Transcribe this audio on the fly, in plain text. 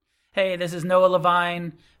Hey, this is Noah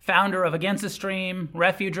Levine, founder of Against the Stream,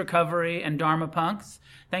 Refuge Recovery, and Dharma Punks.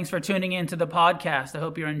 Thanks for tuning in to the podcast. I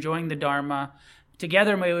hope you're enjoying the Dharma.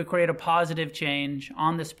 Together, may we create a positive change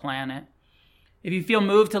on this planet. If you feel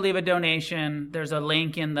moved to leave a donation, there's a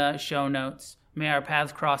link in the show notes. May our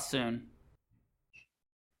paths cross soon.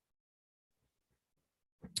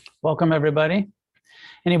 Welcome, everybody.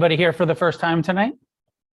 Anybody here for the first time tonight?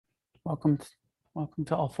 Welcome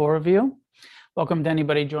to all four of you. Welcome to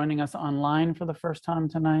anybody joining us online for the first time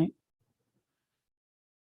tonight.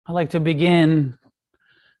 I'd like to begin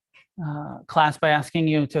class by asking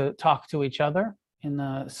you to talk to each other in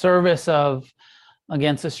the service of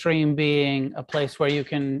Against the Stream being a place where you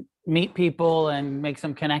can meet people and make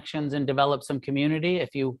some connections and develop some community.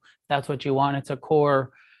 If that's what you want, it's a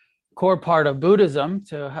core part of Buddhism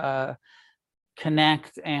to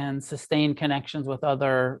connect and sustain connections with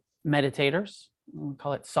other meditators. We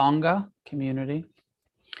call it Sangha, community.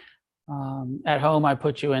 At home, I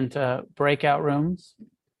put you into breakout rooms.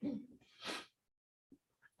 I'm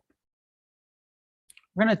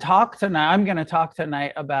going to talk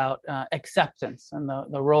tonight about acceptance and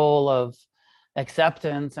the role of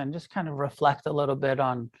acceptance, and just kind of reflect a little bit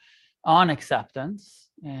on acceptance.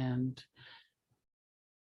 And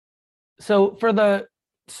so for the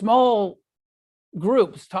small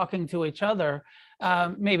groups talking to each other,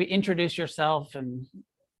 maybe introduce yourself and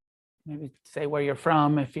maybe say where you're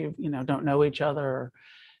from if you don't know each other, or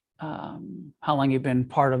how long you've been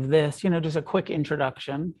part of this, just a quick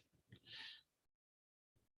introduction.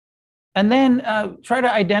 And then try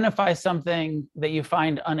to identify something that you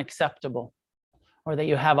find unacceptable or that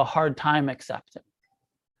you have a hard time accepting.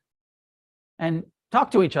 And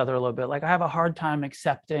talk to each other a little bit. Like, I have a hard time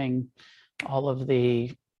accepting all of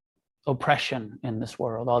the oppression in this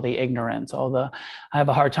world, all the ignorance, I have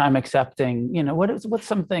a hard time accepting, what's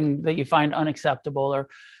something that you find unacceptable or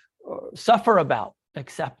suffer about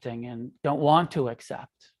accepting and don't want to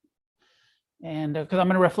accept. And because I'm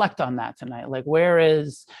going to reflect on that tonight, like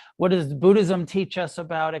what does Buddhism teach us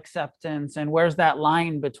about acceptance, and where's that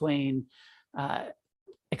line between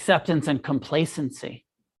acceptance and complacency,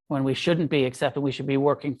 when we shouldn't be accepting, we should be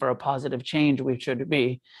working for a positive change, we should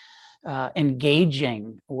be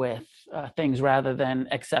engaging with things rather than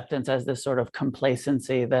acceptance as this sort of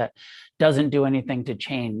complacency that doesn't do anything to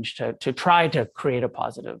change, to try to create a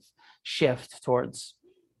positive shift towards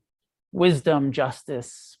wisdom,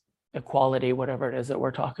 justice, equality, whatever it is that we're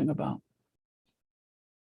talking about.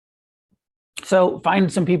 So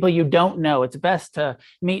find some people you don't know. It's best to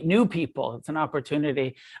meet new people. It's an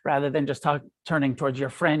opportunity rather than just turning towards your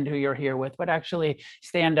friend who you're here with, but actually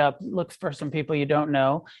stand up, look for some people you don't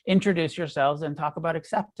know, introduce yourselves, and talk about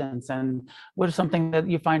acceptance and what is something that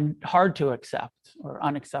you find hard to accept or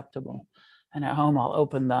unacceptable. And at home, I'll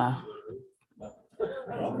open the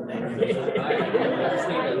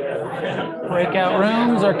breakout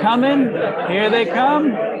rooms are coming. Here they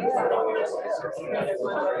come.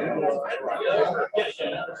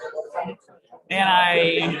 And I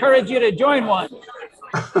encourage you to join one.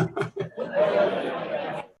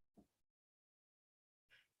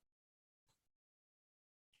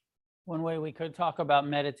 One way we could talk about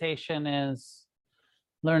meditation is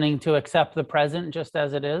learning to accept the present just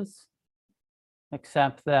as it is.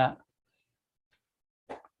 Accept that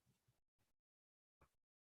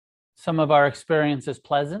some of our experience is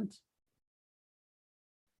pleasant.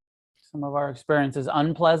 Some of our experience is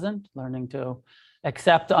unpleasant. Learning to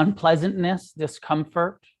accept unpleasantness,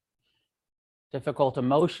 discomfort, difficult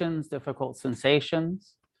emotions, difficult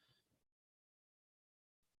sensations.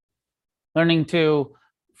 Learning to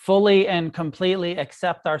fully and completely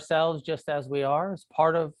accept ourselves just as we are is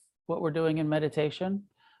part of what we're doing in meditation.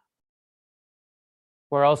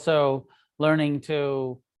 We're also learning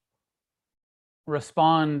to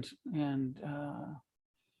respond in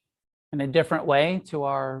a different way to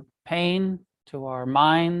our pain, to our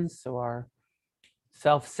minds, to our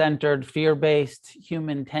self-centered, fear-based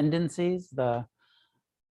human tendencies, the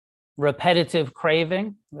repetitive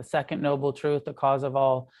craving. The second noble truth, the cause of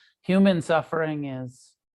all human suffering,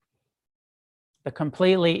 is the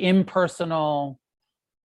completely impersonal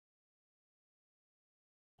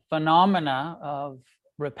phenomena of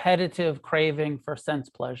repetitive craving for sense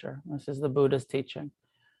pleasure. This is the Buddha's teaching.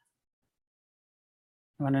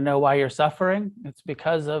 You want to know why you're suffering? It's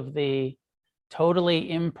because of the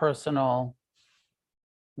totally impersonal,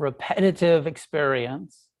 repetitive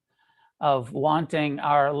experience of wanting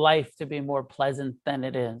our life to be more pleasant than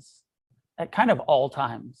it is at kind of all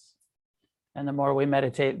times. And the more we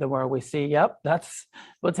meditate, the more we see, yep, that's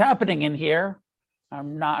what's happening in here.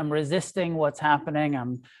 I'm resisting what's happening.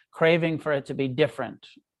 I'm craving for it to be different.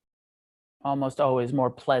 almost always more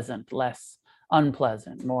pleasant, less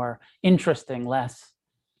unpleasant, more interesting, less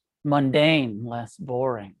mundane, less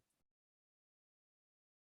boring.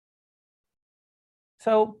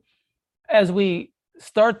 So as we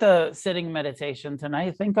start the sitting meditation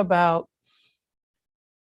tonight, think about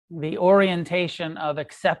the orientation of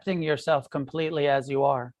accepting yourself completely as you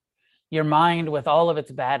are, your mind with all of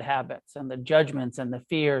its bad habits and the judgments and the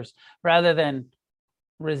fears, rather than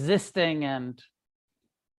resisting and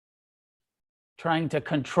trying to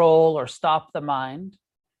control or stop the mind.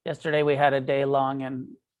 Yesterday we had a day long, and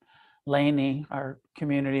Lainey, our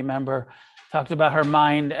community member, talked about her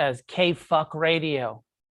mind as K-fuck radio.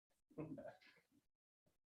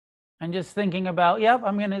 And just thinking about, yep,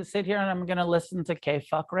 I'm going to sit here and I'm going to listen to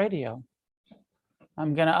K-fuck radio.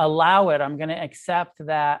 I'm going to allow it. I'm going to accept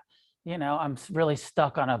that, I'm really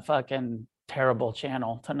stuck on a fucking terrible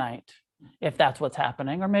channel tonight, if that's what's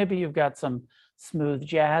happening. Or maybe you've got some smooth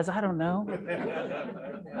jazz. I don't know.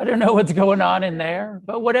 I don't know what's going on in there.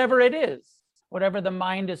 But whatever it is, whatever the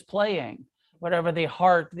mind is playing, whatever the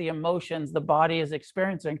heart, the emotions, the body is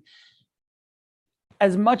experiencing,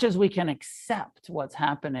 as much as we can accept what's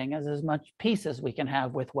happening, as much peace as we can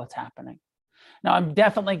have with what's happening. Now, I'm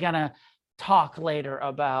definitely going to talk later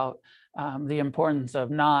about the importance of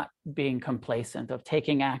not being complacent, of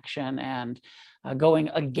taking action and going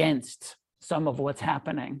against some of what's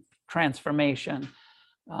happening, transformation.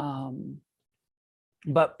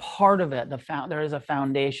 But part of it, there is a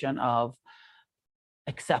foundation of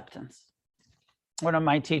acceptance. One of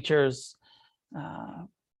my teachers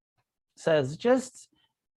says, just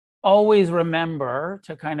always remember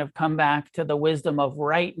to kind of come back to the wisdom of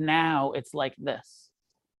right now, it's like this,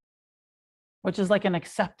 which is like an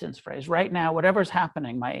acceptance phrase. Right now, whatever's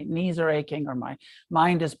happening, my knees are aching, or my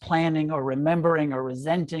mind is planning or remembering or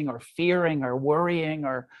resenting or fearing or worrying,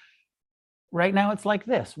 or right now it's like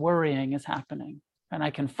this, worrying is happening. And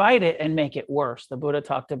I can fight it and make it worse. The Buddha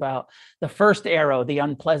talked about the first arrow, the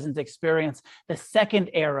unpleasant experience, the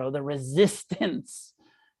second arrow, the resistance,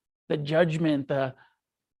 the judgment, the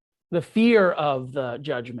fear of the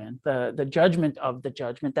judgment, the judgment of the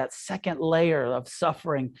judgment, that second layer of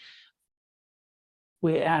suffering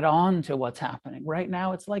we add on to what's happening. Right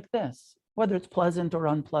now, it's like this, whether it's pleasant or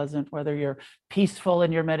unpleasant, whether you're peaceful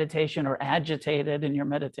in your meditation or agitated in your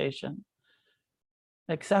meditation.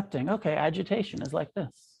 Accepting, okay, agitation is like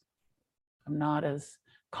this. I'm not as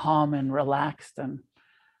calm and relaxed and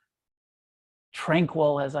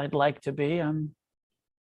tranquil as I'd like to be. I'm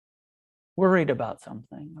worried about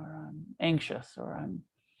something, or I'm anxious, or I'm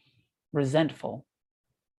resentful.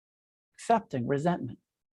 Accepting resentment.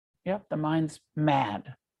 Yep, the mind's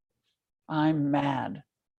mad. I'm mad.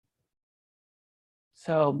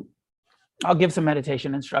 So I'll give some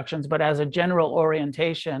meditation instructions, but as a general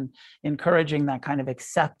orientation, encouraging that kind of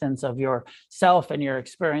acceptance of yourself and your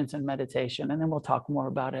experience in meditation. And then we'll talk more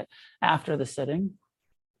about it after the sitting.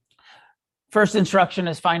 First instruction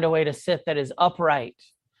is find a way to sit that is upright.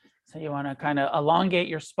 So you want to kind of elongate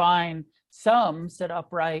your spine, sit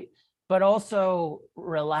upright, but also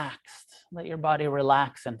relaxed. Let your body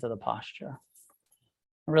relax into the posture.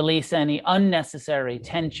 Release any unnecessary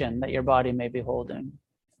tension that your body may be holding.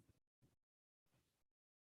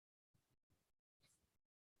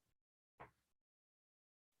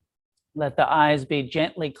 Let the eyes be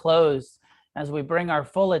gently closed as we bring our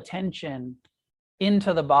full attention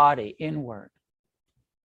into the body, inward.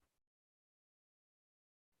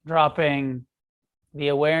 Dropping the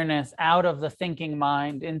awareness out of the thinking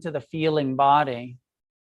mind into the feeling body.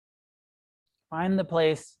 Find the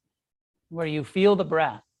place where you feel the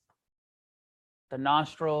breath, the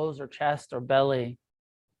nostrils or chest or belly.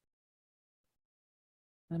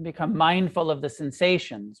 And become mindful of the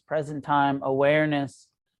sensations, present time awareness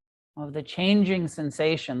of the changing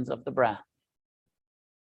sensations of the breath.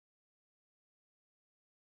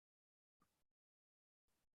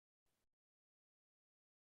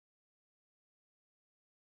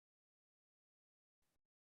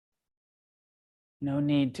 No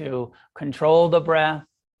need to control the breath.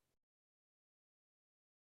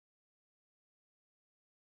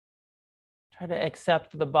 Try to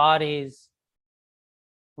accept the body's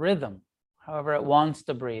rhythm, however it wants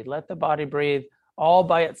to breathe. Let the body breathe all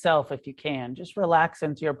by itself if you can. Just relax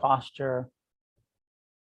into your posture.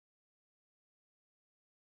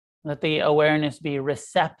 Let the awareness be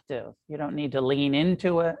receptive. You don't need to lean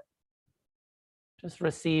into it. Just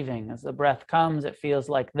receiving. As the breath comes, it feels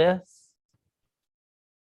like this.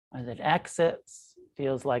 As it exits, it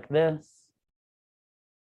feels like this.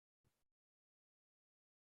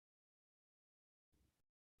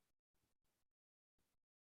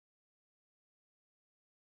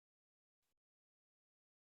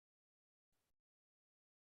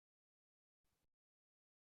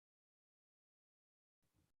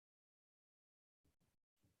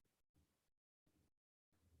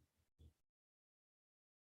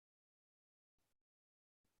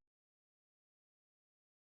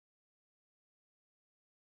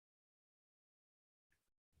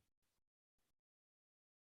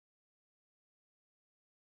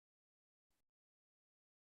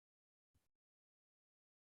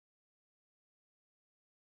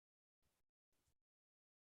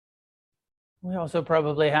 We also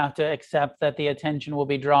probably have to accept that the attention will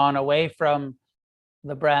be drawn away from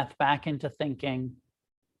the breath back into thinking.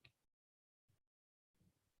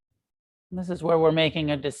 And this is where we're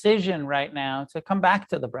making a decision right now to come back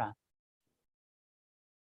to the breath.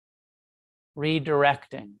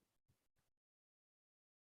 Redirecting.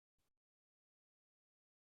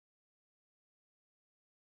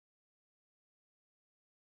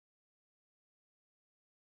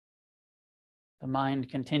 The mind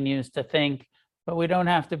continues to think, but we don't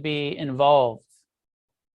have to be involved.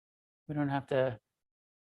 We don't have to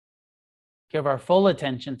give our full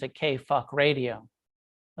attention to K-fuck radio.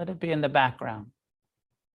 Let it be in the background.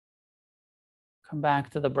 Come back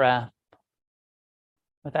to the breath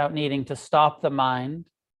without needing to stop the mind.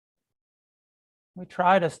 We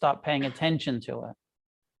try to stop paying attention to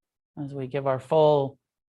it as we give our full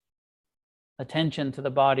attention to the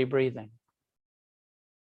body breathing.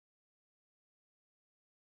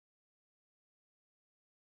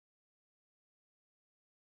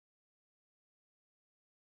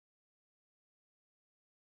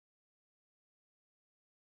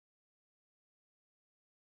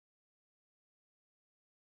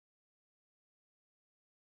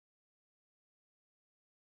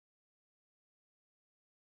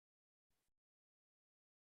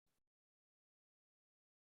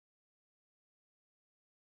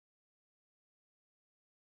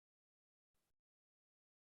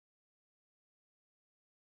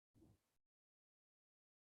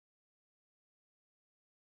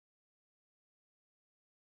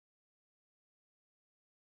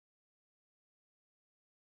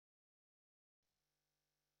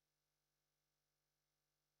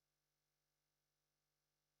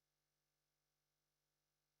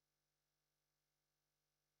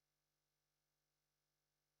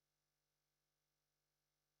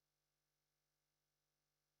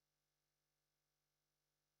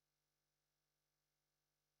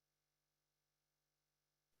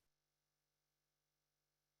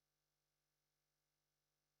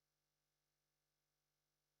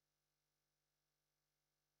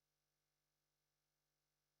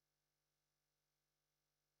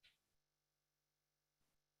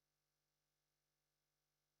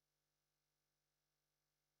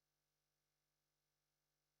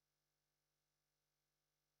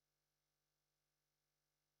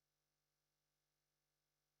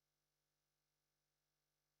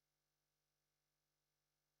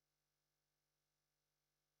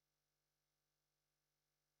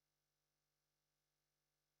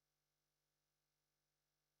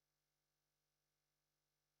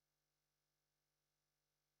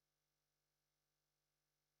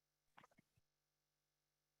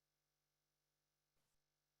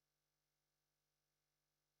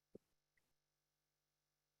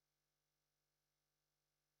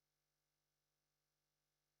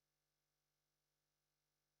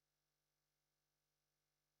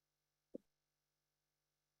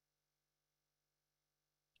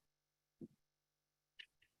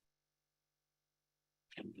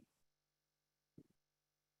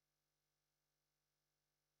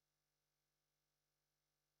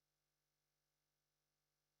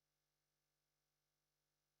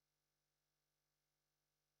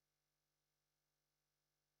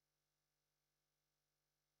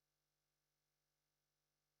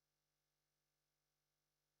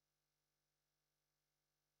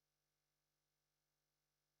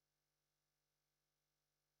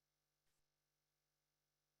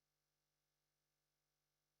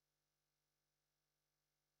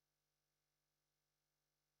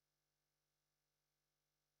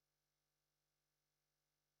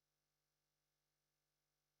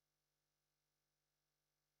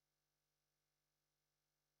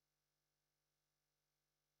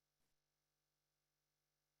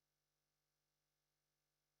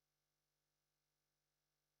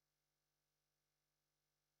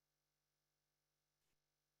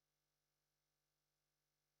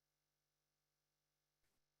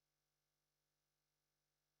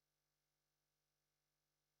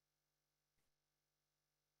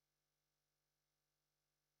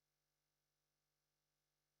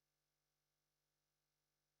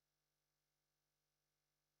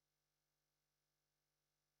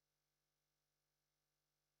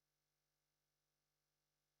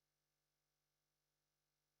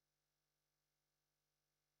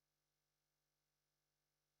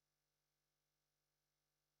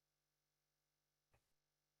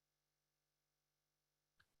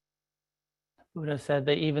 Buddha said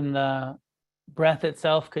that even the breath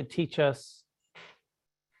itself could teach us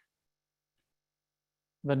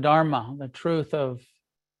the Dharma, the truth of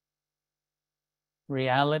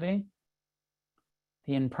reality,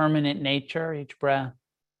 the impermanent nature, each breath,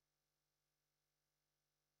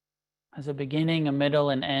 as a beginning, a middle,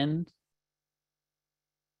 and end.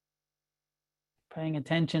 Paying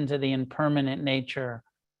attention to the impermanent nature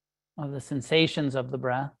of the sensations of the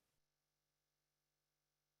breath.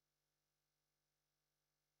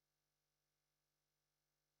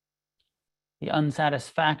 The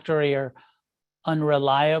unsatisfactory or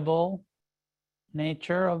unreliable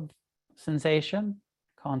nature of sensation,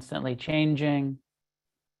 constantly changing.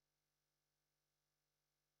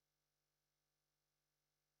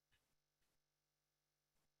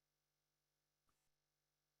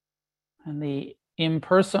 And the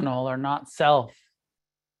impersonal or not self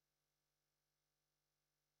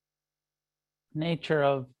nature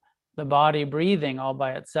of the body breathing all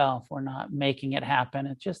by itself. We're not making it happen,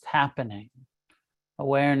 it's just happening.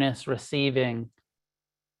 Awareness receiving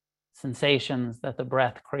sensations that the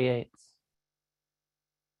breath creates.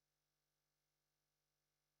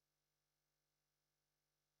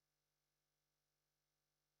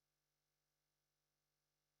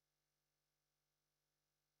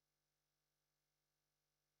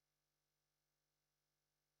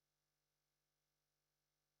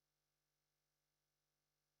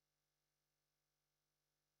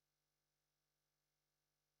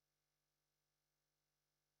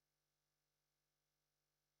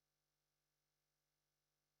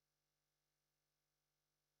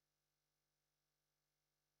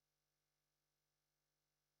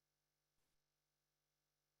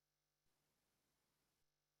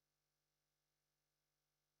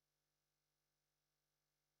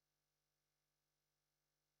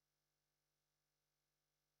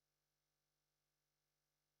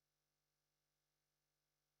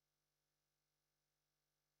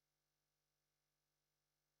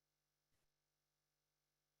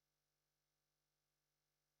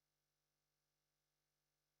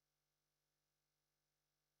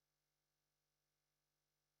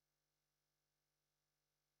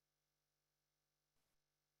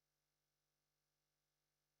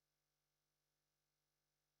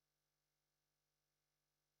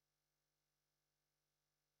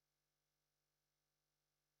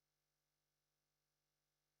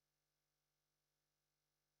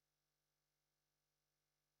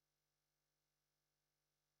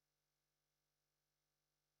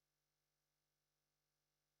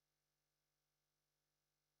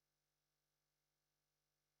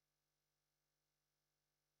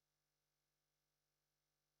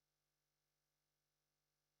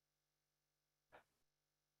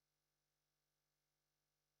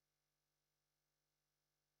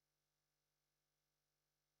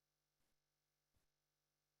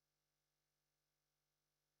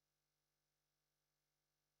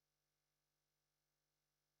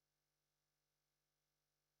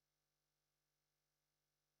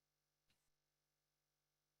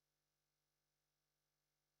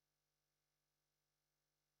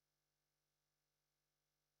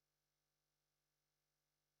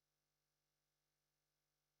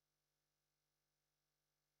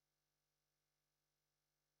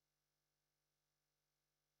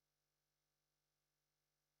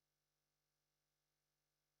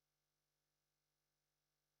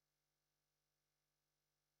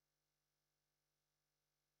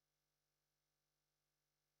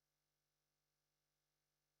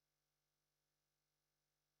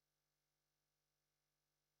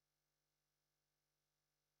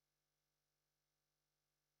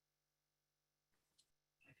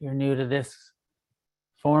 If you're new to this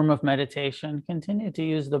form of meditation, continue to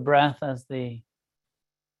use the breath as the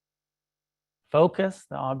focus,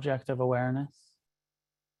 the object of awareness.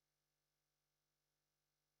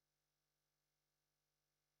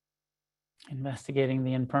 Investigating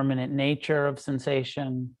the impermanent nature of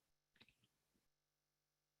sensation.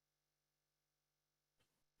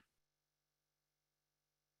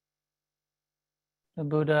 The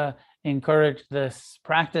Buddha encouraged this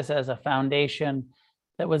practice as a foundation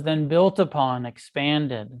that was then built upon,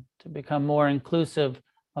 expanded to become more inclusive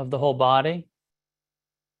of the whole body.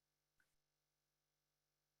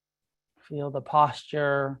 Feel the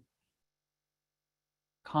posture,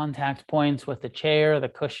 contact points with the chair, the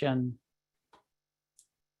cushion,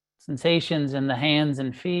 sensations in the hands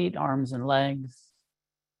and feet, arms and legs.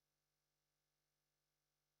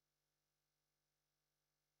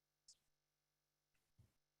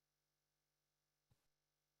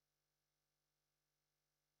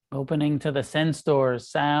 Opening to the sense doors,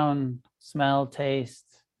 sound, smell,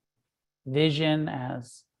 taste, vision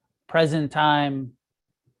as present time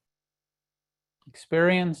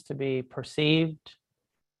experience to be perceived,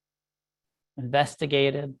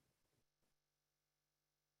 investigated.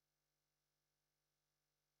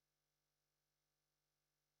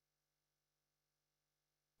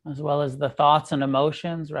 as well as the thoughts and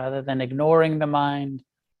emotions, rather than ignoring the mind,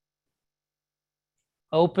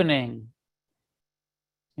 opening,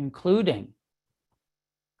 including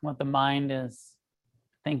what the mind is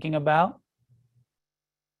thinking about.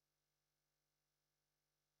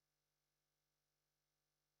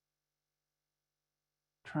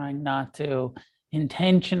 Trying not to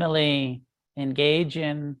intentionally engage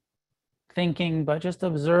in thinking, but just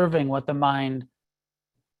observing what the mind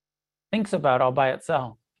thinks about all by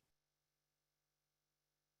itself.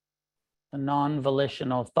 The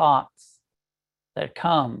non-volitional thoughts that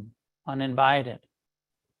come uninvited.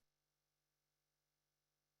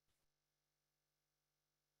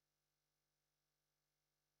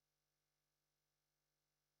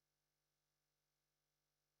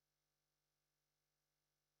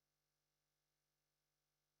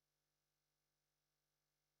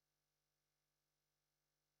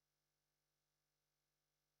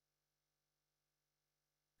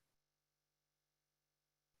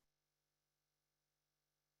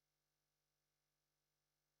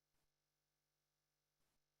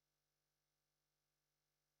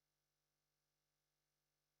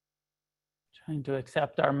 Trying to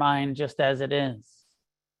accept our mind just as it is,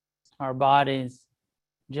 our bodies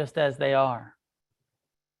just as they are,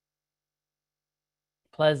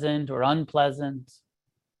 pleasant or unpleasant.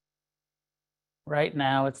 Right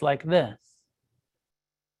now, it's like this.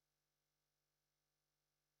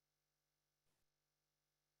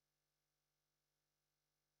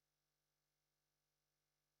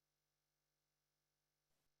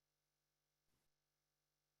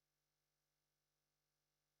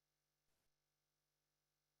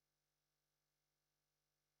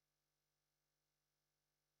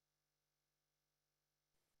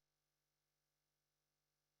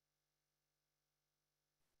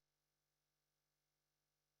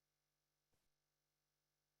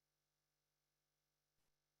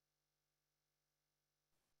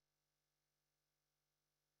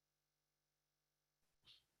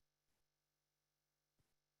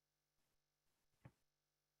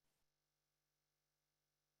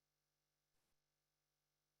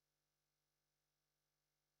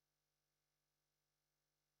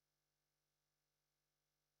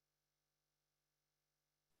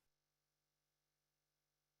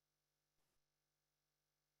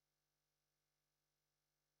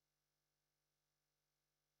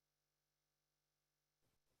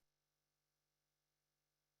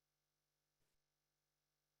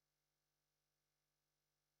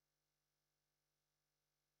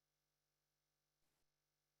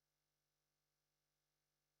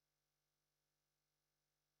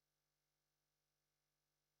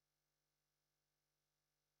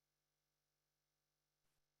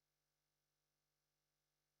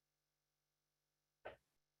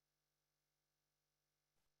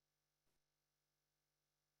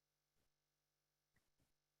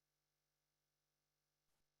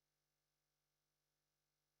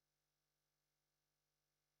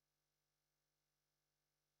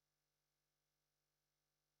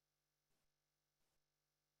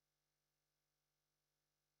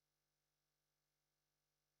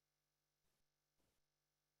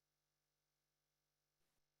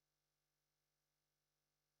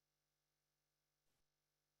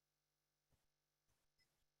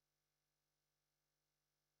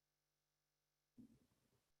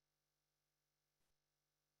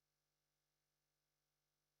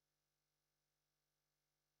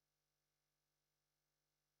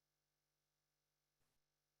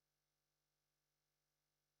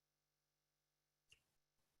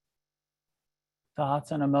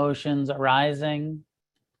 Thoughts and emotions arising,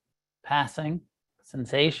 passing,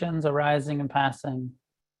 sensations arising and passing.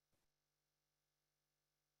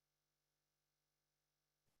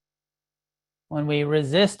 When we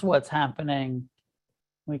resist what's happening,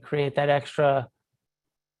 we create that extra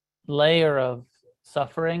layer of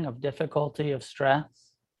suffering, of difficulty, of stress.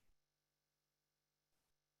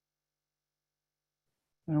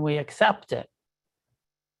 And we accept it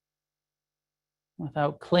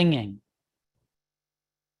without clinging,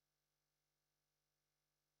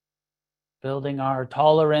 building our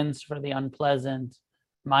tolerance for the unpleasant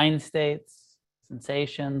mind states,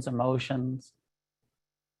 sensations, emotions.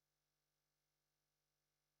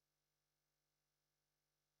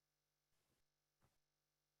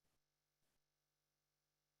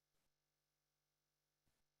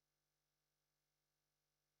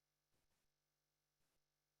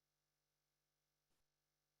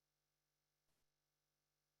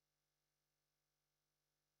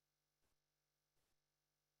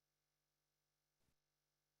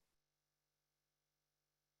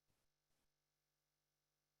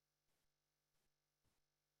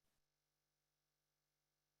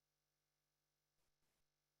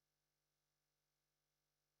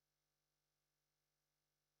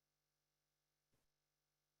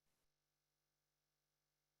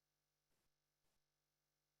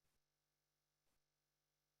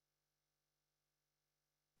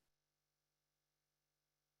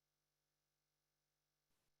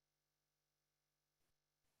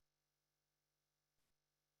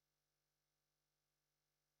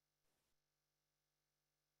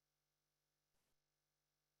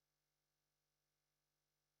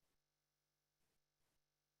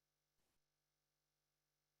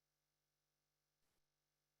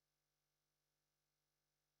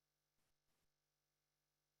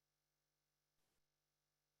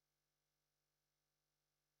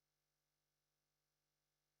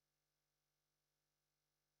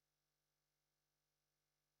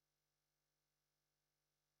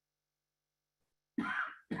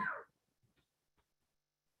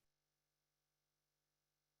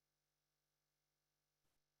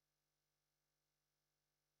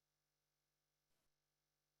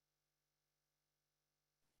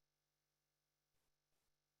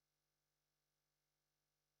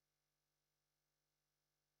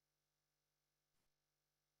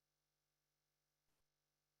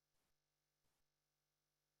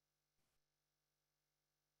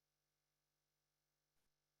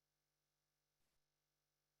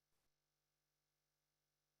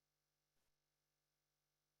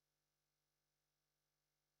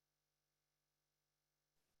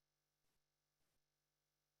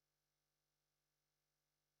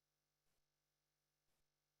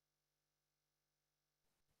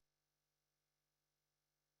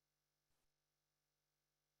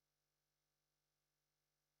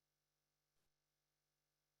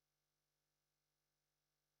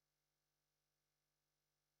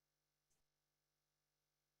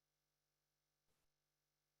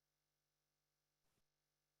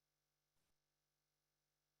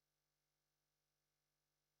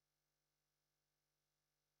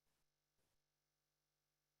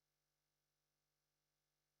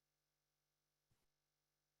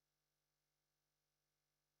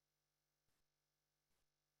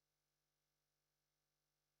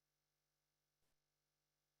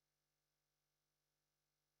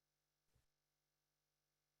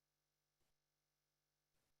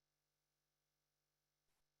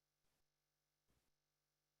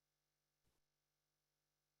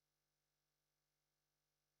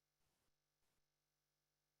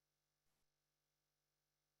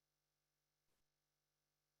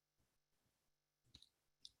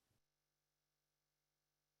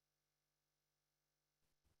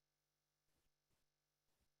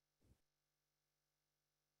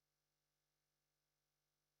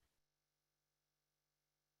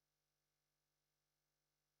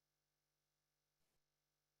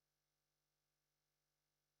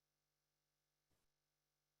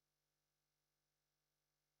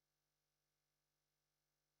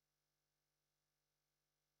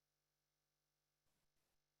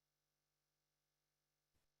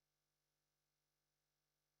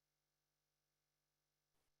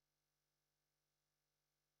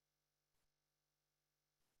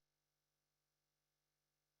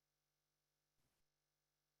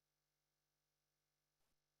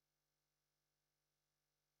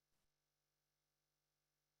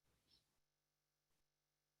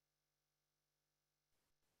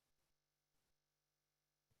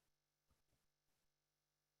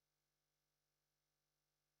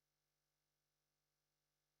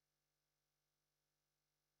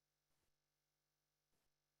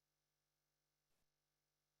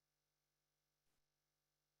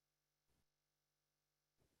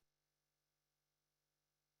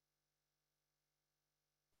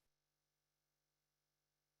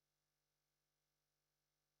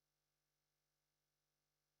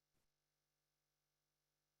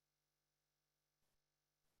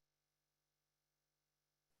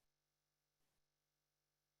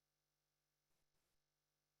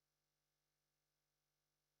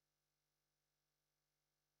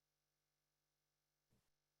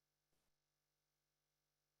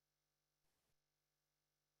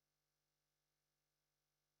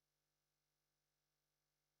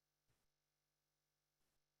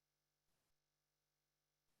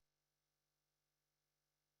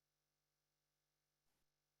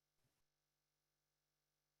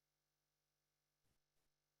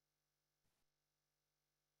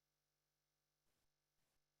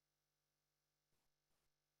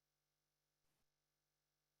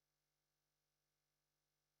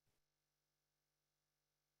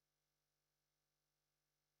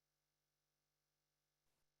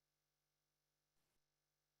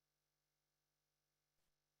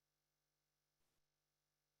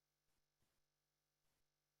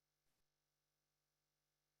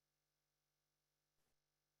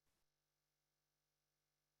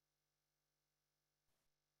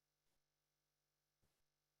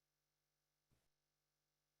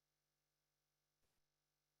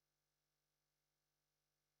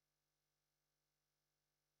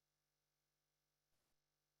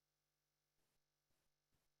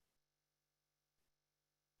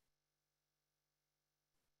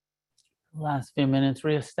 Last few minutes,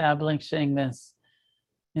 reestablishing this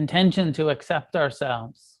intention to accept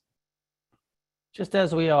ourselves just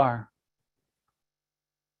as we are,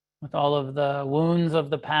 with all of the wounds of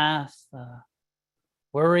the past, the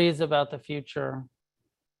worries about the future.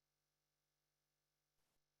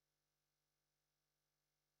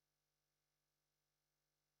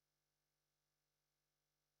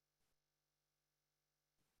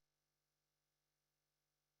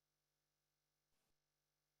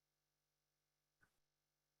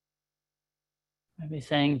 Maybe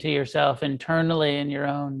saying to yourself internally in your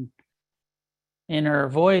own inner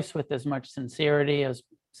voice with as much sincerity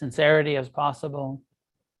as possible,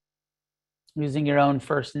 using your own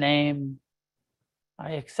first name.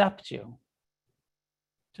 I accept you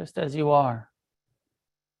just as you are.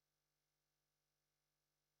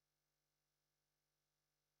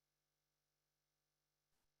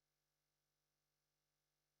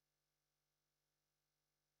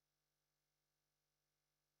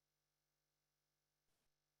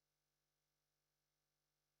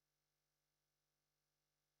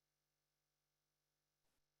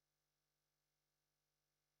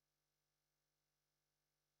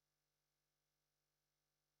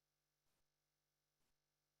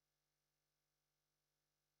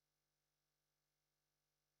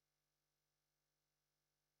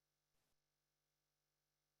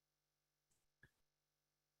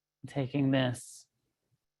 Taking this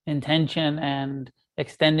intention and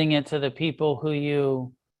extending it to the people who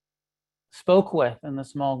you spoke with in the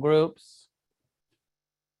small groups.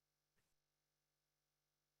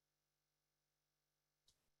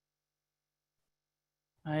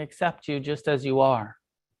 I accept you just as you are.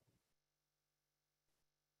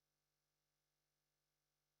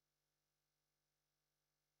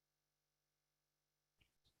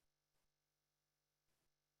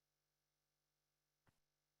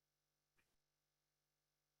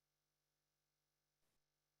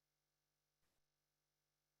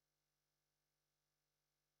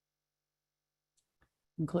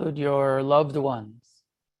 Include your loved ones.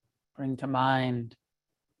 Bring to mind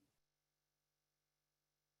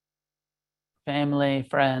family,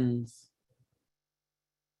 friends.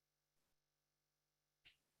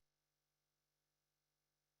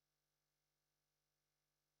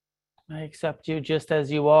 I accept you just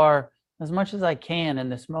as you are as much as I can in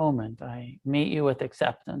this moment. I meet you with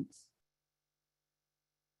acceptance.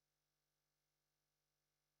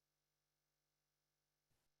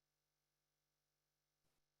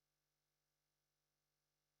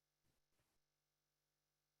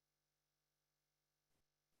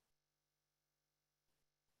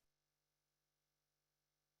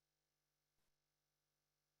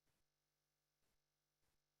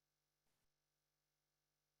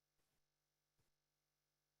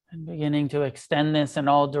 And beginning to extend this in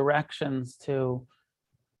all directions to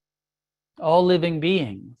all living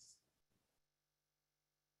beings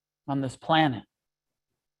on this planet.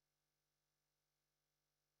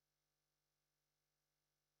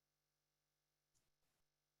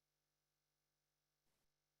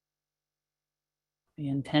 The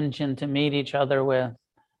intention to meet each other with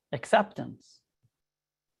acceptance,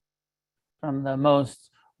 from the most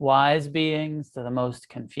wise beings to the most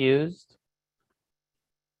confused.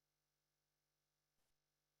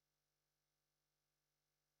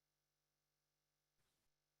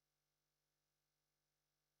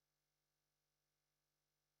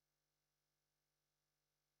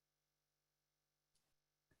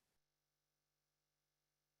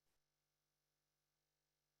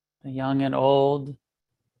 The young and old,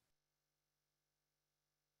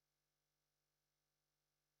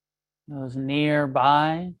 those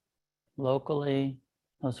nearby, locally,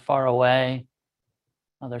 those far away,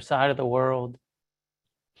 other side of the world,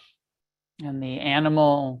 and the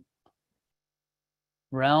animal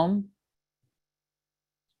realm,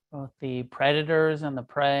 both the predators and the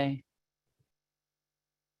prey.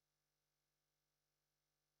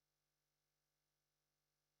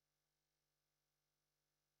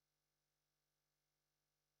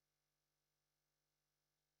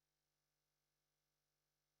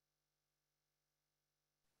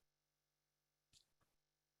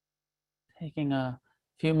 Taking a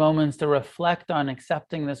few moments to reflect on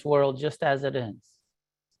accepting this world just as it is,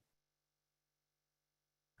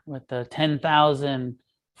 with the 10,000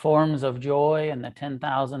 forms of joy and the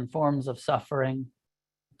 10,000 forms of suffering,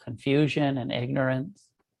 confusion and ignorance.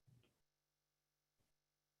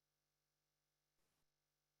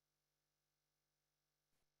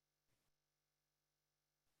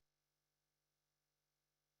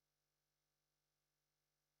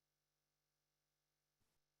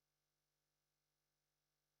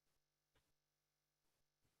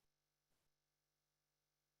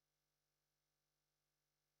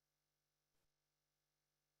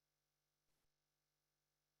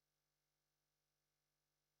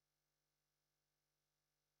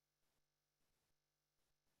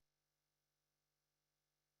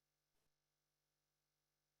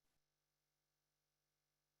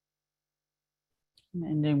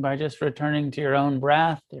 Ending by just returning to your own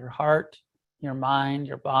breath, your heart, your mind,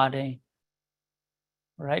 your body.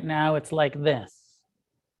 Right now, it's like this.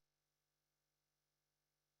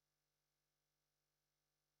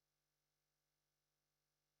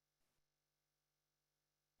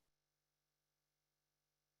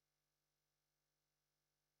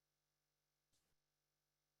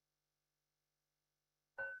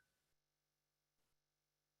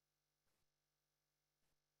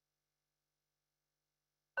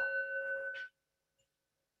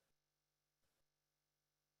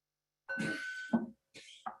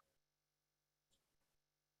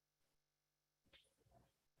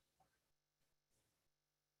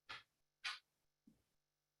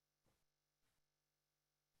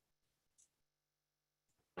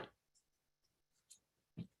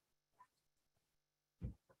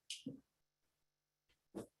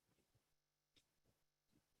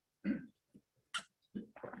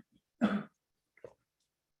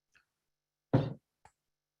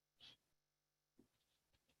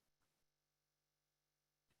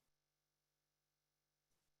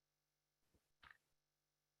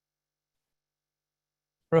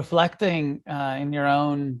 Reflecting in your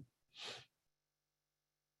own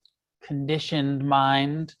conditioned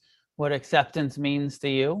mind what acceptance means to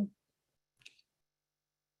you,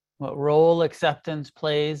 what role acceptance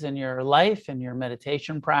plays in your life, in your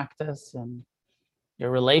meditation practice, and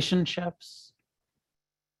your relationships.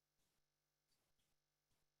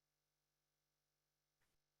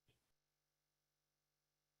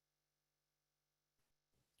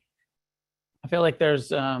 I feel like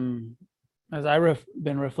there's, as I've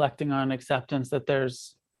been reflecting on acceptance, that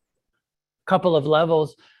there's a couple of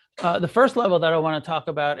levels. The first level that I want to talk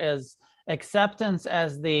about is acceptance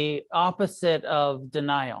as the opposite of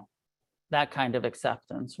denial. That kind of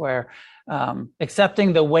acceptance, where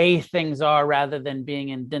accepting the way things are rather than being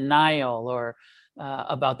in denial or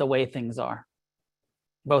about the way things are,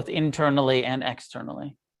 both internally and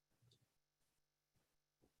externally.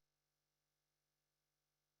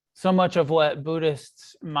 So much of what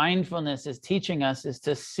Buddhist mindfulness is teaching us is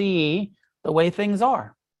to see the way things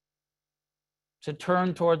are, to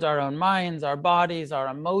turn towards our own minds, our bodies, our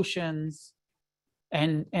emotions,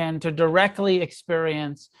 and to directly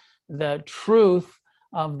experience the truth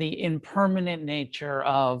of the impermanent nature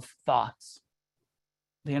of thoughts,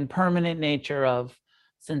 the impermanent nature of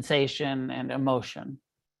sensation and emotion.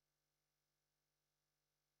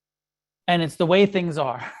 And it's the way things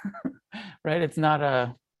are, right? It's not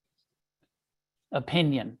a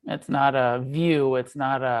opinion. It's not a view. It's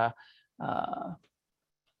not a,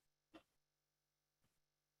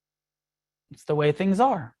 it's the way things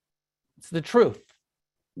are. It's the truth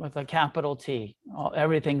with a capital T.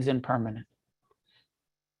 Everything's impermanent.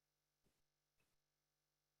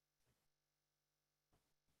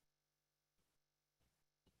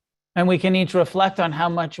 And we can each reflect on how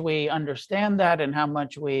much we understand that and how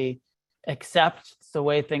much we accept the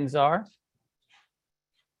way things are.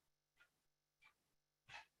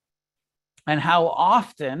 And how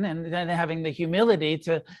often, and then having the humility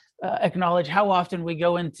to acknowledge how often we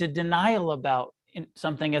go into denial about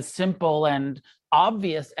something as simple and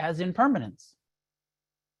obvious as impermanence.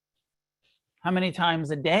 How many times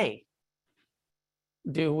a day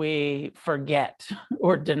do we forget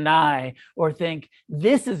or deny or think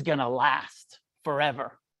this is going to last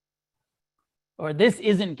forever, or this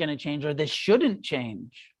isn't going to change, or this shouldn't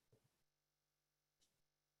change?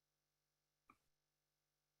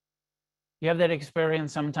 You have that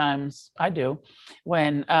experience sometimes, I do,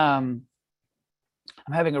 when I'm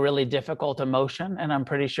having a really difficult emotion and I'm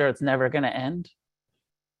pretty sure it's never going to end.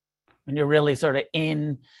 When you're really sort of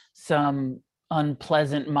in some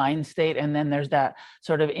unpleasant mind state, and then there's that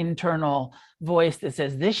sort of internal voice that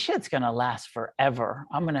says, this shit's going to last forever.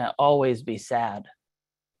 I'm going to always be sad,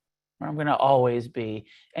 or I'm going to always be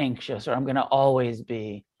anxious, or I'm going to always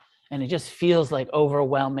be, and it just feels like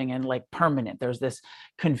overwhelming and like permanent. There's this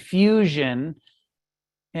confusion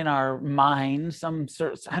in our mind, some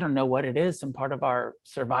sort, I don't know what it is, some part of our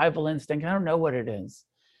survival instinct, I don't know what it is,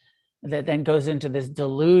 that then goes into this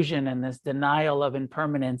delusion and this denial of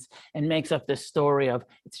impermanence and makes up this story of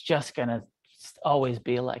it's just going to always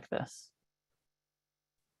be like this.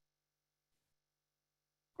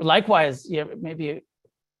 Likewise, maybe,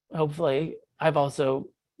 hopefully, I've also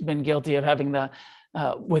been guilty of having the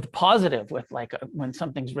with positive, with like when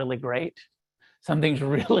something's really great, something's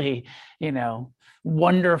really,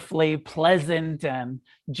 wonderfully pleasant and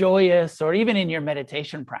joyous, or even in your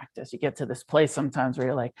meditation practice, you get to this place sometimes where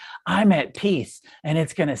you're like, I'm at peace and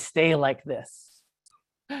it's going to stay like this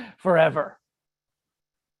forever.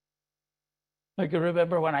 I can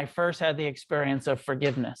remember when I first had the experience of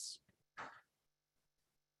forgiveness.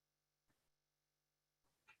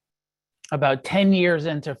 about 10 years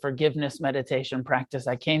into forgiveness meditation practice,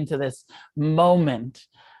 I came to this moment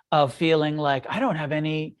of feeling like I don't have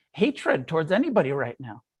any hatred towards anybody right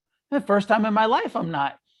now. The first time in my life, I'm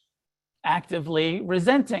not actively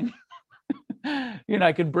resenting.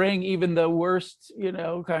 I could bring even the worst,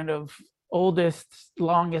 kind of oldest,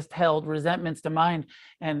 longest held resentments to mind,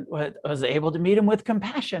 and was able to meet them with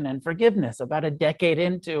compassion and forgiveness about a decade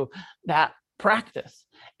into that practice.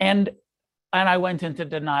 And I went into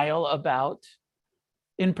denial about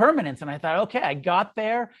impermanence. And I thought, okay, I got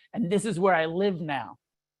there and this is where I live now.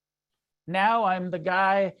 Now I'm the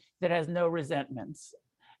guy that has no resentments.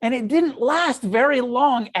 And it didn't last very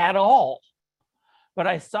long at all. But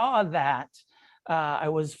I saw that I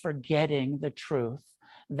was forgetting the truth,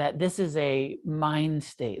 that this is a mind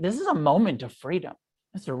state. This is a moment of freedom.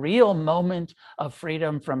 It's a real moment of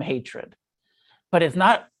freedom from hatred. But it's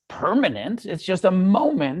not permanent. It's just a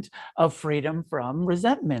moment of freedom from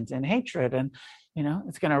resentment and hatred. And,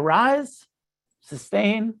 it's going to rise,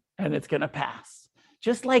 sustain, and it's going to pass,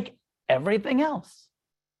 just like everything else.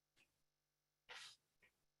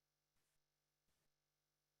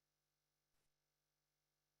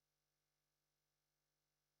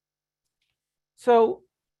 So,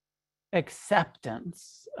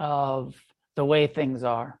 acceptance of the way things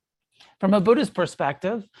are. From a Buddhist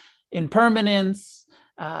perspective, impermanence,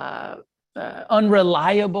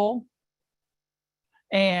 unreliable,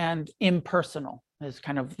 and impersonal is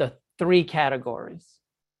kind of the three categories.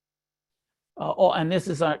 And this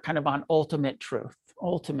is kind of on ultimate truth.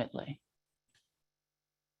 Ultimately,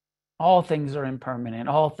 all things are impermanent.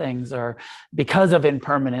 All things are, because of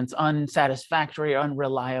impermanence, unsatisfactory,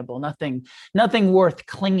 unreliable, nothing worth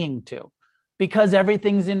clinging to, because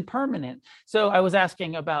everything's impermanent. So I was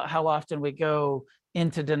asking about how often we go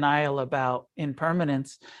into denial about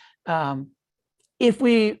impermanence. If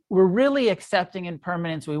we were really accepting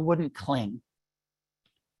impermanence, we wouldn't cling.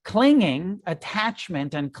 Clinging,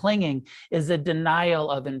 attachment and clinging is a denial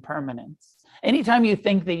of impermanence. Anytime you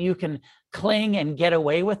think that you can cling and get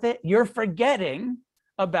away with it, you're forgetting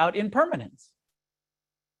about impermanence.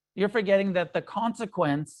 You're forgetting that the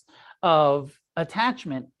consequence of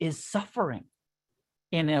attachment is suffering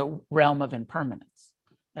in a realm of impermanence.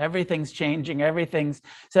 Everything's changing,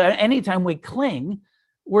 so anytime we cling,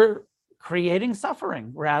 we're creating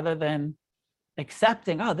suffering rather than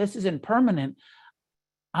accepting, oh, this is impermanent.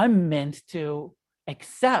 I'm meant to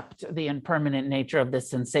accept the impermanent nature of this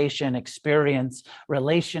sensation, experience,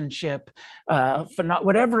 relationship,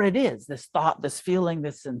 whatever it is, this thought, this feeling,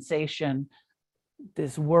 this sensation,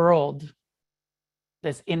 this world,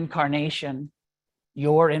 this incarnation,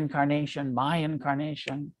 your incarnation, my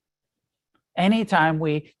incarnation. Anytime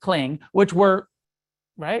we cling, which we're,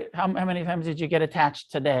 right? How many times did you get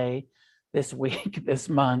attached today, this week, this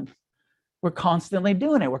month? We're constantly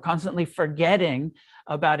doing it. We're constantly forgetting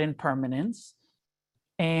about impermanence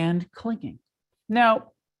and clinging.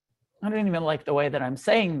 Now, I don't even like the way that I'm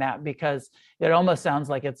saying that, because it almost sounds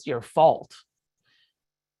like it's your fault.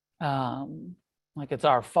 Like it's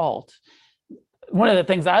our fault. One of the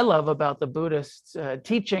things I love about the Buddhist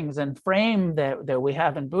teachings and frame that we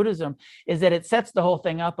have in Buddhism is that it sets the whole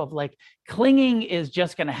thing up of like, clinging is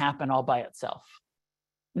just going to happen all by itself.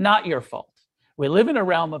 Not your fault. We live in a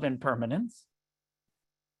realm of impermanence.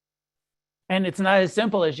 And it's not as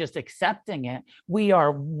simple as just accepting it. We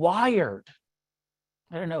are wired.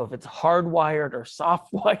 I don't know if it's hardwired or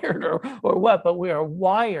soft-wired or what, but we are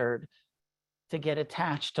wired to get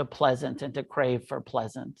attached to pleasant and to crave for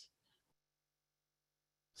pleasant.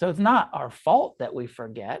 So it's not our fault that we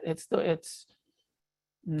forget. It's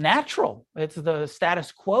natural. It's the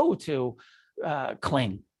status quo to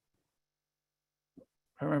cling.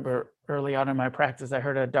 I remember early on in my practice, I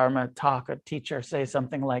heard a Dharma talk, a teacher say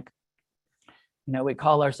something like, we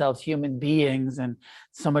call ourselves human beings, and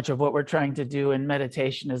so much of what we're trying to do in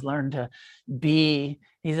meditation is learn to be.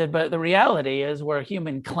 He said, but the reality is we're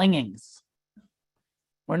human clingings.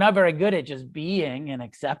 We're not very good at just being and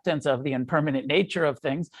acceptance of the impermanent nature of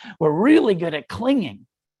things. We're really good at clinging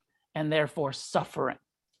and therefore suffering.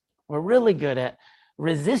 We're really good at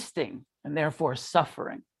resisting and therefore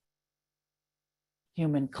suffering.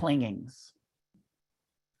 Human clingings,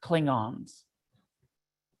 Klingons.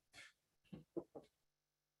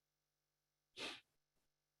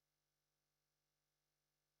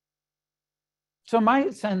 So my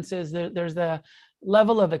sense is that there's the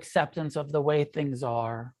level of acceptance of the way things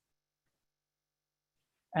are.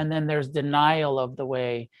 And then there's denial of the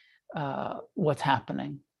way what's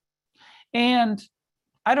happening. And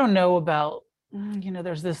I don't know about,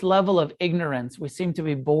 there's this level of ignorance. We seem to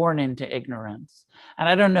be born into ignorance. And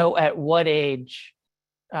I don't know at what age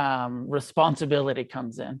responsibility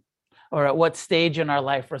comes in. or at what stage in our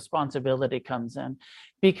life responsibility comes in.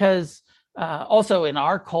 Because also in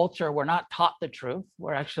our culture, we're not taught the truth.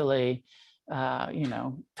 We're actually,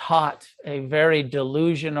 taught a very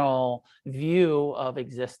delusional view of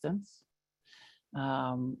existence.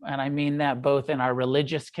 And I mean that both in our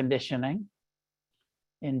religious conditioning,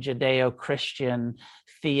 in Judeo-Christian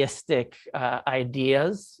theistic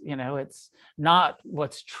ideas. It's not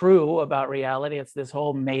what's true about reality. It's this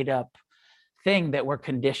whole made up thing that we're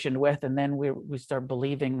conditioned with. And then we start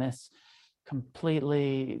believing this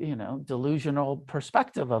completely, delusional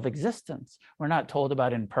perspective of existence. We're not told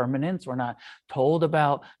about impermanence. We're not told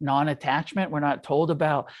about non-attachment. We're not told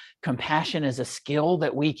about compassion as a skill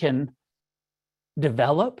that we can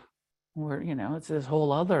develop. It's this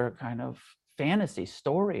whole other kind of fantasy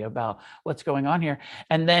story about what's going on here.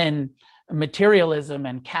 And then materialism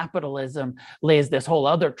and capitalism lays this whole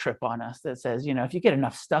other trip on us that says, if you get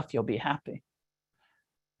enough stuff, you'll be happy.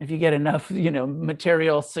 If you get enough,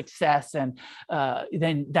 material success, and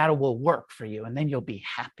then that will work for you, and then you'll be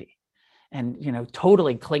happy, and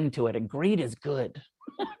totally cling to it. And greed is good,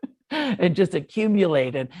 and just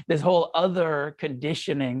accumulated this whole other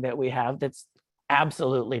conditioning that we have that's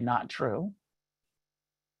absolutely not true.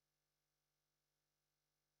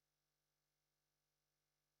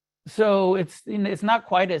 So it's not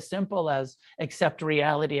quite as simple as accept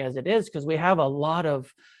reality as it is, because we have a lot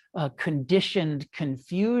of conditioned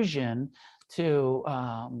confusion to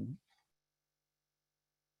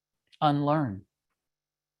unlearn,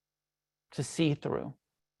 to see through.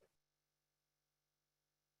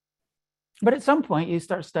 But at some point, you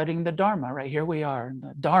start studying the Dharma. Right here we are,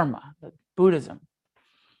 the Dharma, the Buddhism.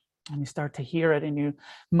 And you start to hear it, and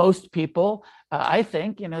most people, I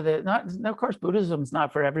think, of course, Buddhism is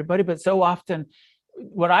not for everybody, but so often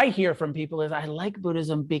what I hear from people is, I like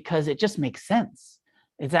Buddhism because it just makes sense.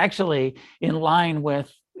 It's actually in line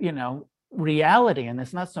with, reality, and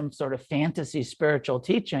it's not some sort of fantasy spiritual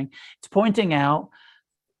teaching. It's pointing out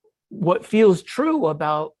what feels true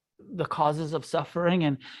about the causes of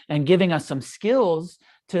suffering, and giving us some skills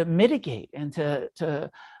to mitigate and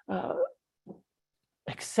to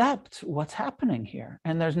accept what's happening here.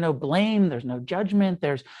 And there's no blame, there's no judgment,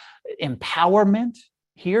 there's empowerment.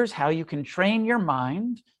 Here's how you can train your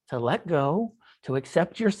mind to let go, to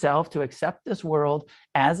accept yourself, to accept this world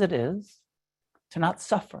as it is, to not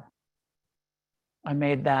suffer. I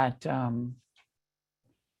made that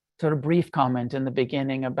sort of brief comment in the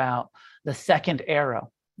beginning about the second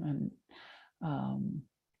arrow. And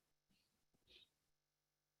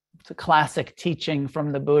it's a classic teaching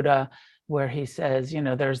from the Buddha, where he says,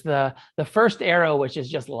 there's the first arrow, which is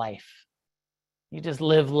just life. You just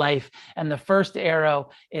live life. And the first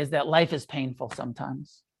arrow is that life is painful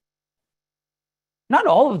sometimes. Not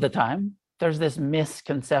all of the time. There's this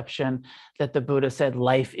misconception that the Buddha said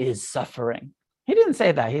life is suffering. He didn't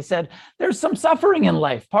say that. He said there's some suffering in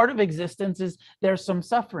life. Part of existence is there's some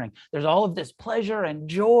suffering. There's all of this pleasure and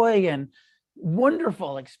joy and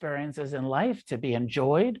wonderful experiences in life to be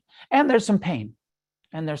enjoyed. And there's some pain.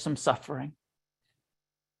 And there's some suffering.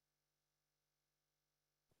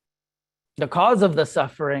 The cause of the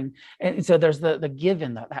suffering, and so there's the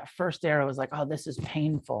given, that first arrow is like, oh, this is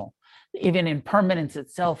painful. Even impermanence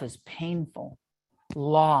itself is painful.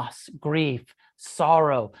 Loss, grief,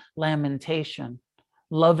 sorrow, lamentation,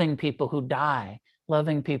 loving people who die,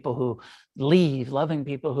 loving people who leave, loving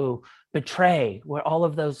people who betray, where all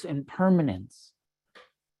of those impermanence.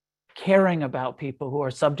 Caring about people who are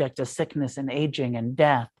subject to sickness and aging and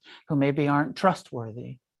death, who maybe aren't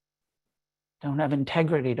trustworthy, don't have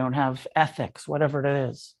integrity, don't have ethics, whatever it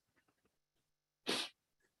is.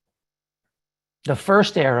 The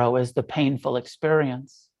first arrow is the painful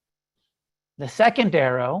experience. The second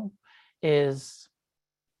arrow is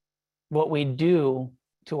what we do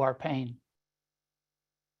to our pain.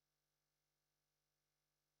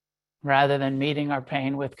 Rather than meeting our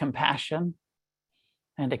pain with compassion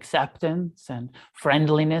and acceptance and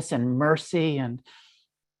friendliness and mercy and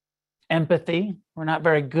empathy. We're not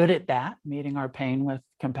very good at that, meeting our pain with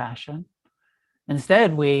compassion.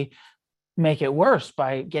 Instead, we make it worse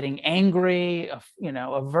by getting angry,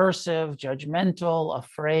 aversive, judgmental,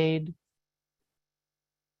 afraid.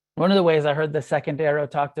 One of the ways I heard the second arrow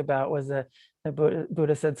talked about was that the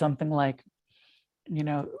Buddha said something like,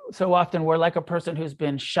 so often we're like a person who's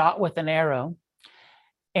been shot with an arrow.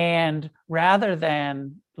 And rather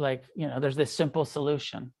than there's this simple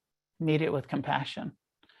solution, meet it with compassion.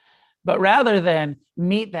 But rather than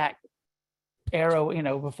meet that arrow,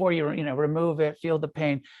 before you, remove it, feel the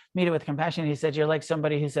pain, meet it with compassion. He said, you're like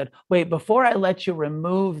somebody who said, wait, before I let you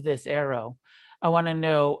remove this arrow, I want to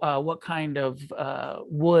know what kind of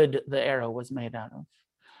wood the arrow was made out of.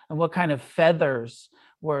 and what kind of feathers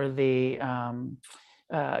were the on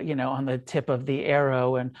the tip of the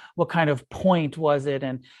arrow, and what kind of point was it,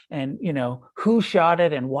 and who shot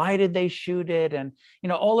it, and why did they shoot it, and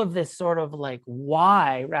all of this sort of like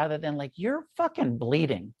why, rather than like, you're fucking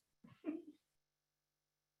bleeding.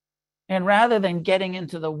 And rather than getting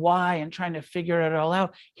into the why and trying to figure it all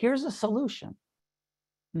out, here's a solution: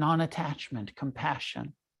 non-attachment,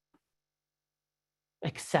 compassion,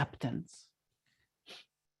 acceptance.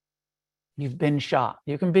 You've been shot.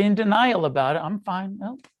 You can be in denial about it. I'm fine.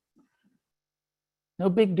 No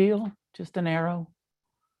big deal. Just an arrow.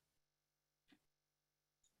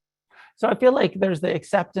 So I feel like there's the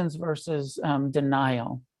acceptance versus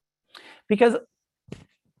denial, because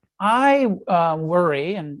I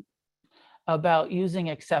worry about using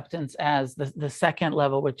acceptance as the second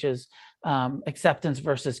level, which is acceptance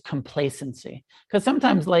versus complacency. Because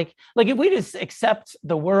sometimes, like if we just accept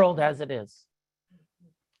the world as it is,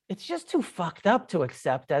 it's just too fucked up to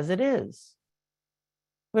accept as it is.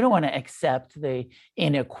 We don't want to accept the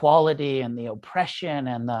inequality and the oppression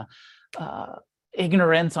and the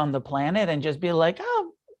ignorance on the planet and just be like,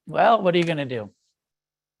 oh, well, what are you going to do?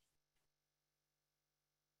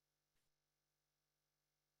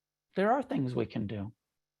 There are things we can do.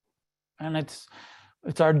 And it's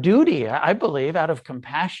our duty, I believe, out of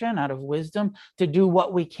compassion, out of wisdom, to do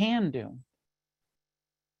what we can do.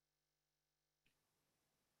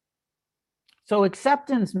 So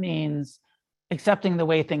acceptance means accepting the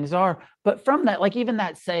way things are. But from that, like even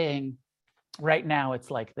that saying, right now it's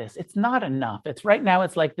like this, it's not enough. It's right now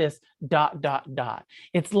it's like this, ...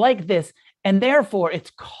 It's like this, and therefore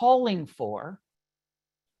it's calling for,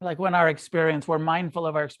 like when we're mindful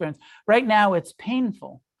of our experience. Right now it's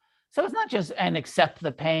painful. So it's not just and accept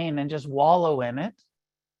the pain and just wallow in it.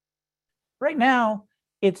 Right now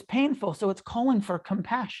it's painful, so it's calling for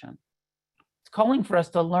compassion. It's calling for us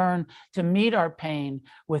to learn to meet our pain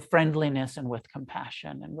with friendliness and with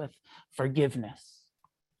compassion and with forgiveness.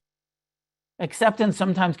 Acceptance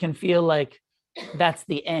sometimes can feel like that's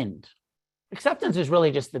the end. Acceptance is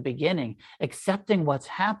really just the beginning, accepting what's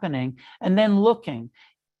happening and then looking.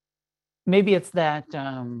 Maybe it's that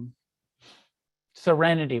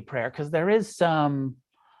serenity prayer, because there is some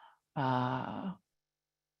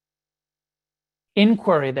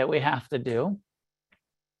inquiry that we have to do,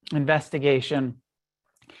 investigation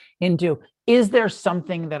into, is there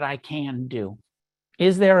something that I can do?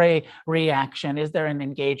 Is there a reaction? Is there an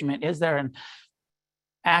engagement? Is there an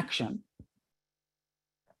action?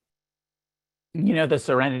 The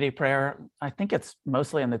serenity prayer, I think it's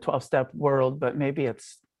mostly in the 12-step world, but maybe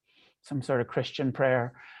it's some sort of Christian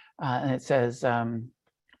prayer. And it says,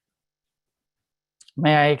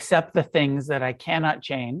 may I accept the things that I cannot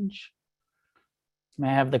change. May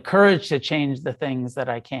I have the courage to change the things that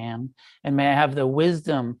I can. And may I have the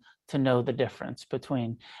wisdom to know the difference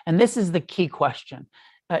between. And this is the key question.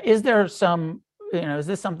 Is there some, is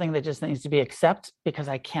this something that just needs to be accepted because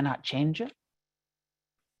I cannot change it?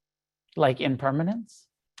 Like impermanence?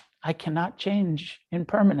 I cannot change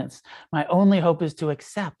impermanence. My only hope is to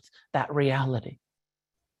accept that reality.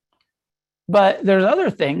 But there's other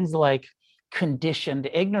things like conditioned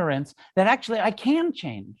ignorance that actually I can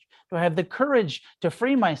change. Do I have the courage to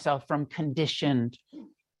free myself from conditioned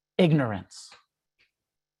ignorance?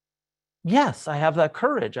 Yes, I have that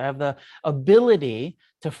courage. I have the ability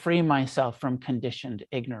to free myself from conditioned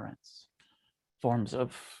ignorance, forms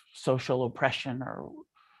of social oppression or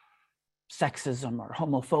sexism or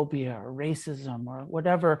homophobia or racism or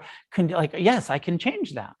whatever. Yes, I can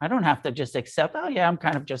change that. I don't have to just accept, oh yeah, I'm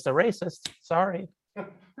kind of just a racist. Sorry.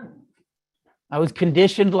 I was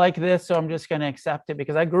conditioned like this, so I'm just going to accept it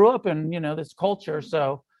because I grew up in, this culture.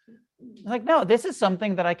 So like, no, this is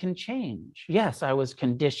something that I can change. Yes, I was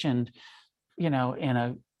conditioned, in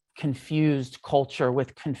a confused culture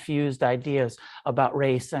with confused ideas about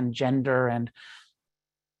race and gender and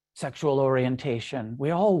sexual orientation.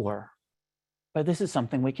 We all were. But this is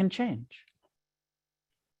something we can change.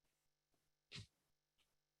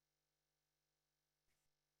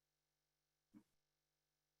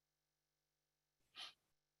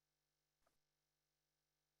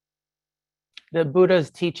 The Buddha's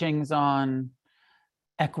teachings on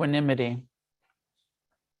equanimity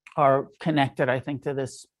are connected, I think, to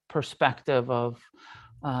this perspective of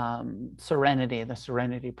serenity, the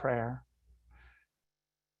serenity prayer.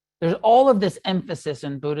 There's all of this emphasis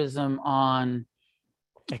in Buddhism on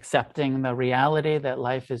accepting the reality that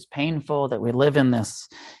life is painful, that we live in this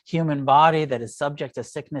human body that is subject to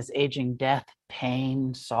sickness, aging, death,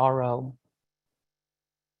 pain, sorrow.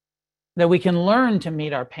 that we can learn to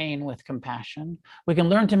meet our pain with compassion. We can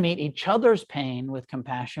learn to meet each other's pain with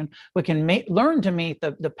compassion. We can learn to meet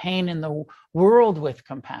the pain in the world with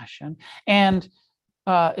compassion. And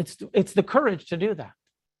it's the courage to do that,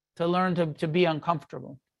 to learn to be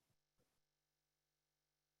uncomfortable,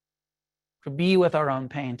 to be with our own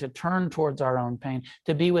pain, to turn towards our own pain,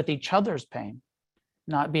 to be with each other's pain,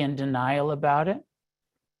 not be in denial about it,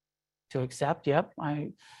 to accept, yep, I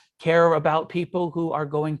care about people who are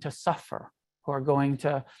going to suffer, who are going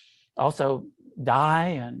to also die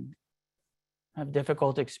and have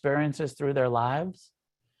difficult experiences through their lives,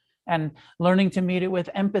 and learning to meet it with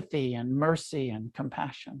empathy and mercy and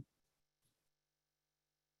compassion.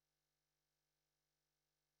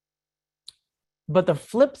 But the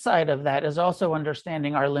flip side of that is also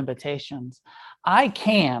understanding our limitations. I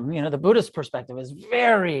can, the Buddhist perspective is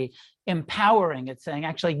very empowering. It's saying,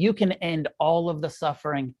 actually, you can end all of the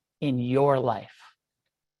suffering in your life.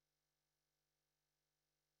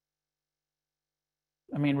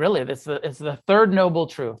 I mean, really, it's the third noble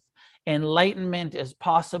truth. Enlightenment is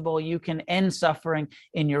possible. You can end suffering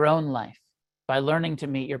in your own life by learning to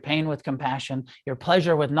meet your pain with compassion, your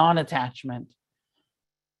pleasure with non-attachment,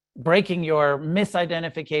 breaking your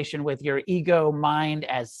misidentification with your ego mind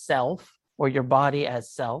as self or your body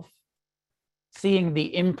as self, seeing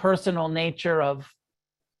the impersonal nature of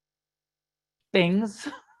things.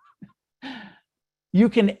 You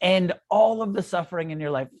can end all of the suffering in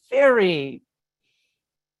your life. Very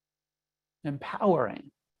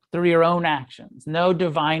empowering through your own actions. No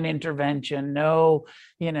divine intervention. No,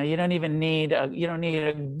 you don't even need you don't need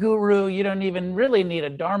a guru. You don't even really need a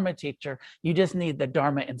Dharma teacher. You just need the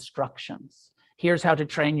Dharma instructions. Here's how to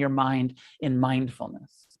train your mind in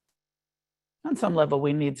mindfulness. On some level,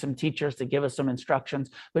 we need some teachers to give us some instructions,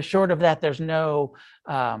 but short of that, there's no,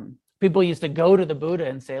 people used to go to the Buddha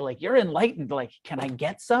and say, like, you're enlightened, like, can I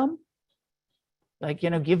get some? Like,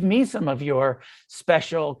 give me some of your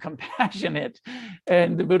special compassionate.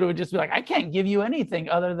 And the Buddha would just be like, I can't give you anything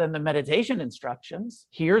other than the meditation instructions.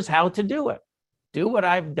 Here's how to do it. Do what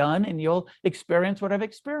I've done and you'll experience what I've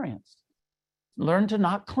experienced. Learn to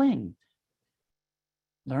not cling.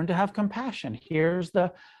 Learn to have compassion. Here's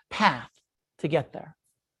the path to get there.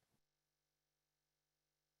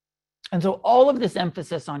 And so all of this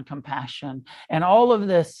emphasis on compassion and all of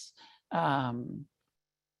this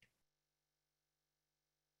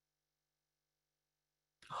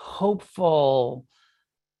hopeful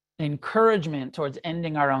encouragement towards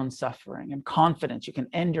ending our own suffering and confidence, you can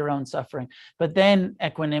end your own suffering. But then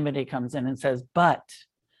equanimity comes in and says,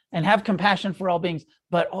 and have compassion for all beings,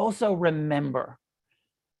 but also remember,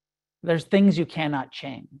 there's things you cannot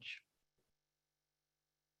change.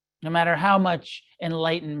 No matter how much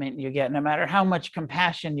enlightenment you get, no matter how much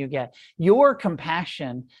compassion you get, your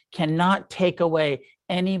compassion cannot take away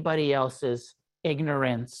anybody else's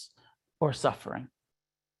ignorance or suffering.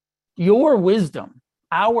 Your wisdom,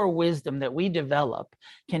 our wisdom that we develop,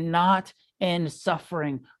 cannot end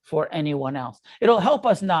suffering for anyone else. It'll help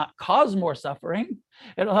us not cause more suffering.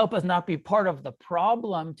 It'll help us not be part of the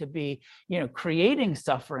problem to be, creating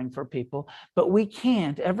suffering for people, but we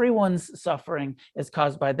can't. Everyone's suffering is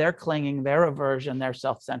caused by their clinging, their aversion, their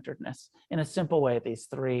self-centeredness. In a simple way, these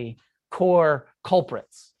three core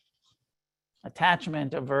culprits: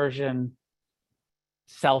 attachment, aversion,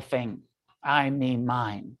 selfing, I, me,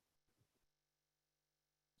 mine.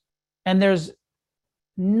 And there's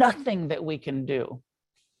nothing that we can do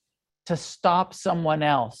to stop someone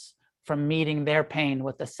else from meeting their pain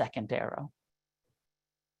with the second arrow,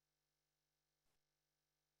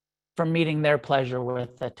 from meeting their pleasure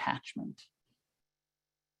with attachment.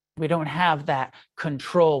 We don't have that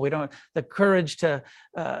control. The courage to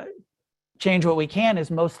change what we can is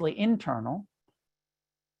mostly internal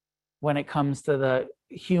when it comes to the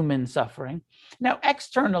human suffering. Now,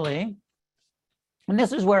 externally, and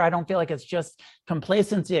this is where I don't feel like it's just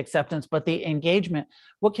complacency, acceptance, but the engagement.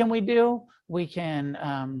 What can we do? We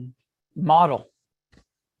can model.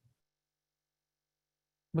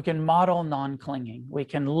 We can model non-clinging. We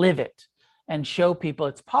can live it and show people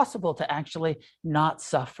it's possible to actually not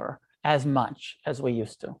suffer as much as we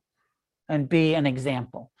used to and be an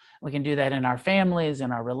example. We can do that in our families,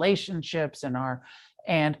 in our relationships,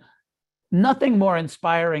 and nothing more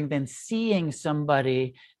inspiring than seeing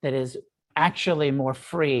somebody that is actually more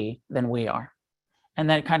free than we are. And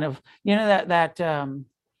that kind of,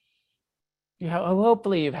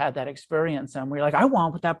 hopefully you've had that experience and we're like, I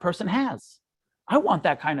want what that person has. I want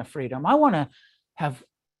that kind of freedom. I want to have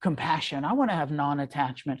compassion. I want to have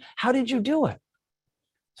non-attachment. How did you do it?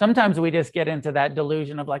 Sometimes we just get into that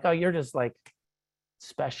delusion of like, oh, you're just like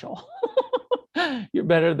special. you're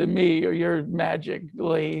better than me, or you're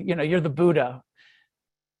magically, you're the Buddha.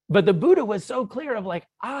 But the Buddha was so clear of like,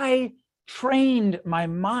 I trained my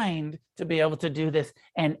mind to be able to do this,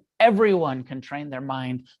 and everyone can train their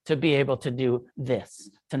mind to be able to do this,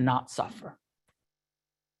 to not suffer.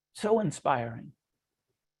 So inspiring.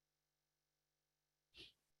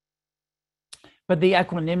 But the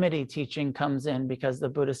equanimity teaching comes in because the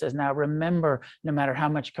Buddha says, now remember, no matter how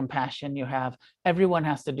much compassion you have, everyone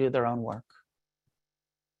has to do their own work.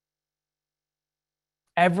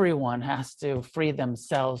 Everyone has to free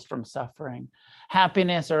themselves from suffering.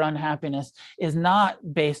 Happiness or unhappiness is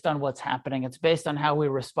not based on what's happening. It's based on how we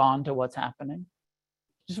respond to what's happening.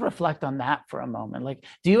 Just reflect on that for a moment. Like,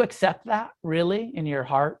 do you accept that really in your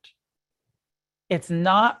heart? It's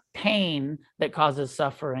not pain that causes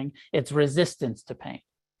suffering. It's resistance to pain.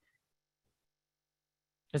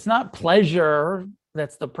 It's not pleasure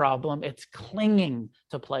that's the problem. It's clinging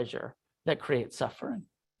to pleasure that creates suffering.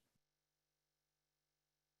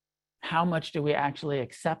 How much do we actually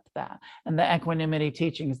accept that? And the equanimity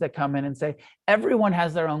teachings that come in and say, everyone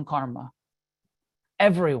has their own karma.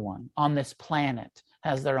 Everyone on this planet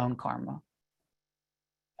has their own karma.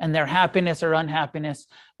 And their happiness or unhappiness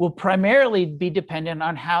will primarily be dependent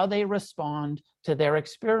on how they respond to their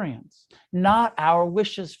experience, not our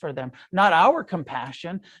wishes for them, not our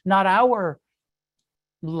compassion, not our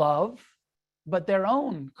love, but their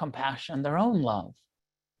own compassion, their own love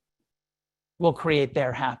will create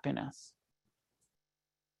their happiness.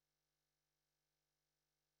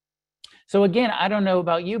 So again, I don't know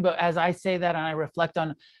about you, but as I say that and I reflect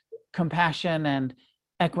on compassion and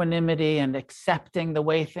equanimity and accepting the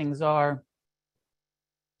way things are,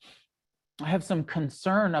 I have some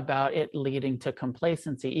concern about it leading to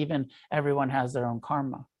complacency. Even everyone has their own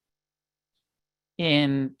karma.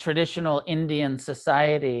 In traditional Indian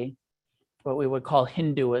society, what we would call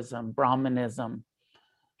Hinduism, Brahmanism,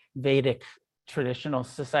 Vedic traditional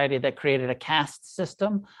society that created a caste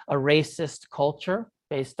system, a racist culture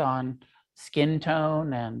based on skin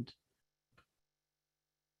tone,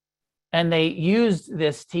 and they used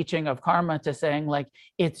this teaching of karma to saying like,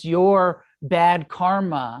 it's your bad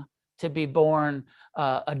karma to be born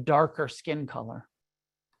a darker skin color.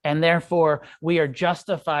 And therefore we are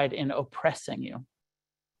justified in oppressing you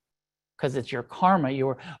because it's your karma,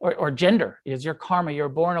 or gender is your karma. You're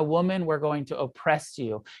born a woman, we're going to oppress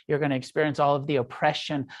you. You're going to experience all of the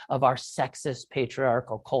oppression of our sexist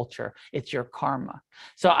patriarchal culture. It's your karma.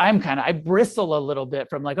 So I bristle a little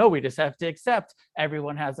bit from like, oh, we just have to accept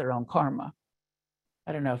everyone has their own karma.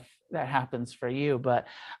 I don't know if that happens for you, but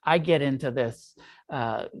I get into this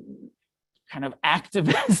kind of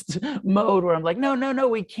activist mode where I'm like, no,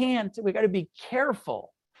 we can't. We got to be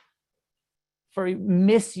careful for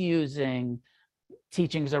misusing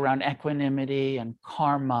teachings around equanimity and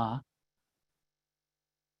karma.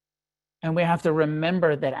 And we have to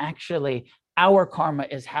remember that actually our karma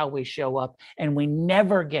is how we show up, and we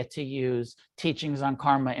never get to use teachings on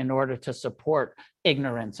karma in order to support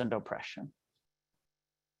ignorance and oppression.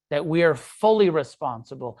 That we are fully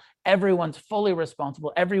responsible. Everyone's fully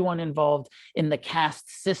responsible. Everyone involved in the caste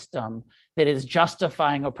system that is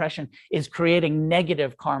justifying oppression is creating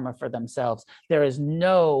negative karma for themselves. There is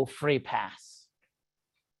no free pass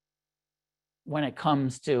when it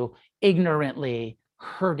comes to ignorantly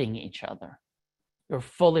hurting each other. You're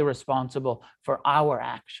fully responsible for our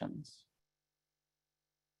actions.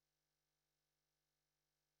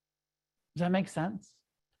 Does that make sense?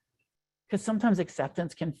 Because sometimes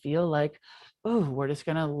acceptance can feel like, oh, we're just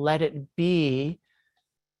going to let it be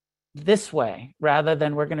this way, rather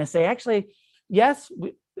than we're going to say, actually, yes,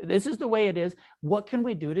 this is the way it is. What can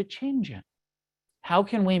we do to change it? How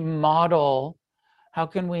can we model? How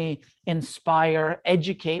can we inspire,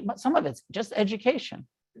 educate? But some of it's just education.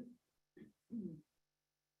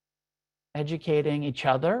 Educating each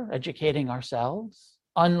other, educating ourselves,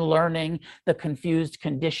 unlearning the confused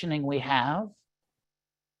conditioning we have.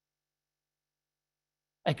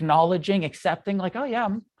 Acknowledging, accepting, like, oh yeah,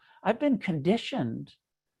 I've been conditioned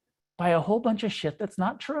by a whole bunch of shit that's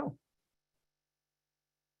not true.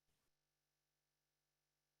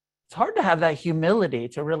 It's hard to have that humility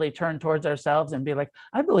to really turn towards ourselves and be like,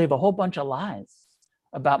 I believe a whole bunch of lies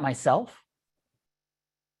about myself,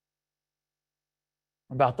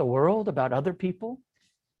 about the world, about other people.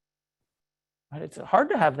 Right? It's hard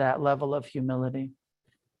to have that level of humility.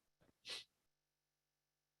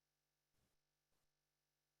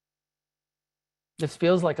 This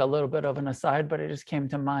feels like a little bit of an aside, but it just came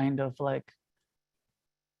to mind of like,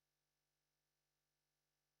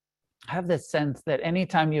 I have this sense that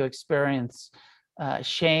anytime you experience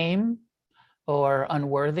shame or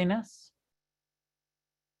unworthiness,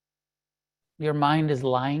 Your mind is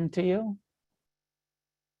lying to you.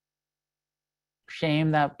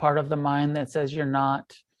 Shame, that part of the mind that says you're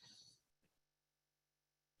not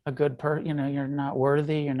a good person, you're not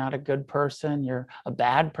worthy, you're not a good person, you're a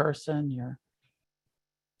bad person,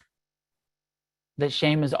 that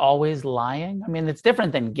shame is always lying. I mean, it's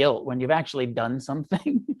different than guilt when you've actually done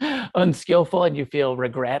something unskillful and you feel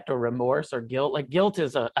regret or remorse or guilt. Like guilt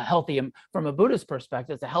is a healthy, from a Buddhist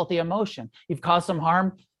perspective, it's a healthy emotion. You've caused some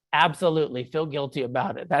harm, absolutely feel guilty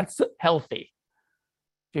about it. That's healthy.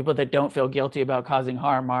 People that don't feel guilty about causing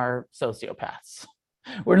harm are sociopaths.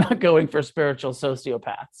 We're not going for spiritual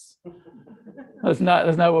sociopaths. That's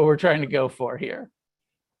not what we're trying to go for here.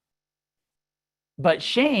 But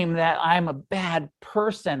shame, that I'm a bad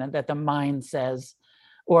person and that the mind says,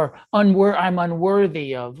 or I'm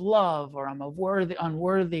unworthy of love, or I'm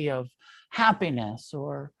unworthy of happiness,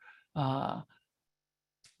 or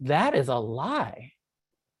that is a lie.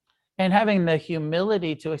 And having the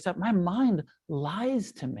humility to accept my mind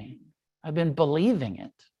lies to me. I've been believing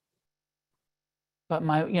it. But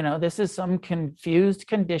this is some confused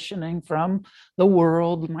conditioning from the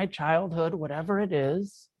world, my childhood, whatever it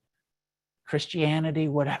is, Christianity,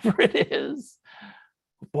 whatever it is,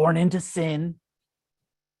 born into sin.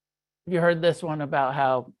 You heard this one about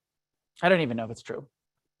how, I don't even know if it's true.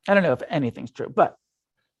 I don't know if anything's true, but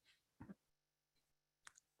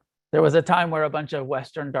there was a time where a bunch of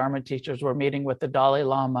Western Dharma teachers were meeting with the Dalai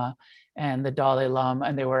Lama, and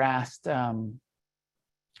they were asked,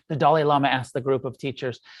 the Dalai Lama asked the group of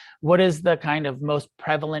teachers, what is the kind of most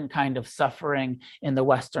prevalent kind of suffering in the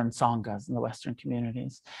Western Sanghas, in the Western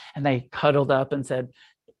communities? And they huddled up and said,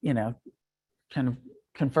 kind of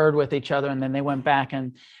conferred with each other. And then they went back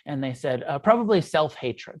and they said, probably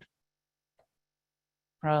self-hatred.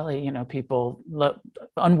 Probably, people,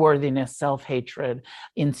 unworthiness, self-hatred,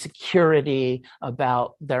 insecurity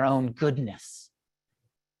about their own goodness.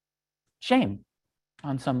 Shame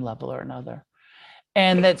on some level or another.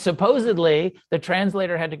 And that supposedly the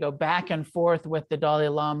translator had to go back and forth with the Dalai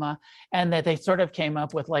Lama, and that they sort of came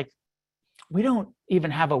up with, like, we don't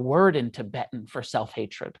even have a word in Tibetan for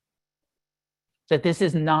self-hatred. That this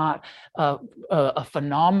is not a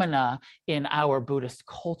phenomena in our Buddhist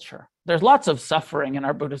culture. There's lots of suffering in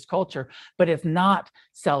our Buddhist culture, but it's not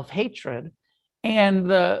self-hatred. And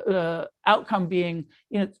the outcome being,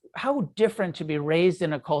 how different to be raised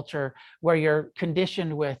in a culture where you're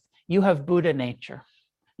conditioned with, you have Buddha nature.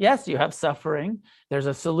 Yes, you have suffering. There's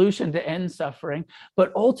a solution to end suffering,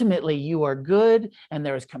 but ultimately you are good and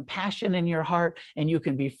there is compassion in your heart and you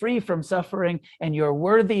can be free from suffering and you're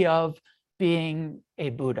worthy of being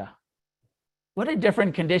a Buddha. What a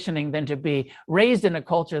different conditioning than to be raised in a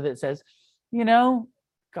culture that says,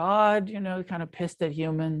 God, kind of pissed at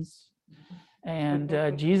humans,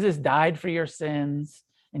 and Jesus died for your sins,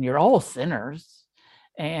 and you're all sinners.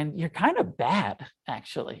 And you're kind of bad,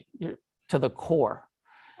 actually. You're to the core.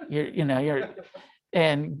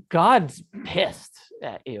 And God's pissed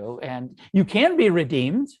at you, and you can be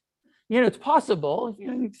redeemed. It's possible. If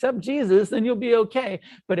you accept Jesus, then you'll be okay.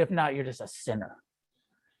 But if not, you're just a sinner.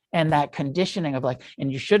 And that conditioning of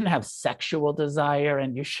and you shouldn't have sexual desire,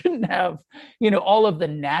 and you shouldn't have, all of the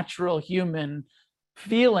natural human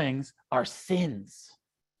feelings are sins.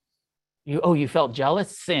 You felt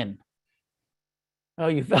jealous? Sin. Oh,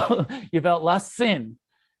 you felt lust? Sin.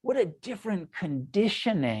 What a different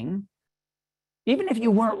conditioning. Even if you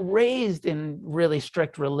weren't raised in really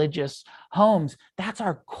strict religious homes, that's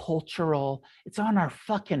our cultural, it's on our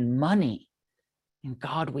fucking money. In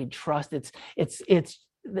God we trust. It's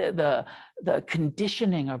the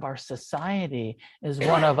conditioning of our society is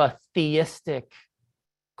one of a theistic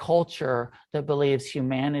culture that believes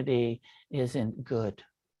humanity isn't good.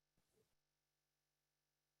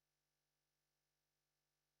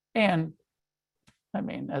 And I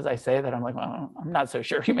mean, as I say that, I'm like, well, I'm not so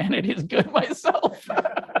sure humanity is good myself.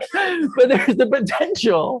 But there's the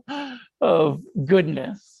potential of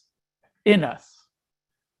goodness in us.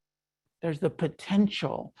 There's the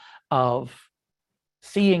potential of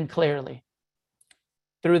seeing clearly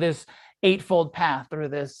through this eightfold path, through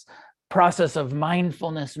this process of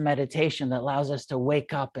mindfulness meditation that allows us to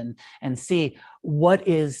wake up and see what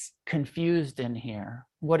is confused in here,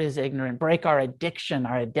 what is ignorant, break our addiction,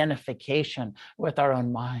 our identification with our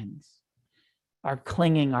own minds, our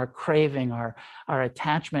clinging, our craving, our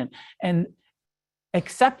attachment, and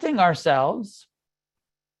accepting ourselves.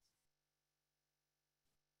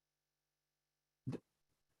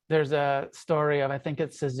 There's a story of, I think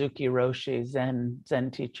it's Suzuki Roshi,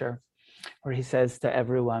 Zen teacher, where he says to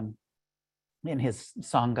everyone in his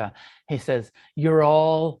Sangha, he says, you're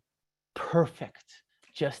all perfect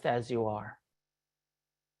just as you are.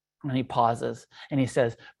 And he pauses and he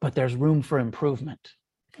says, but there's room for improvement.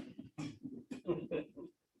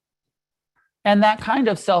 And that kind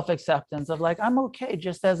of self-acceptance of like, I'm okay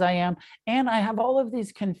just as I am. And I have all of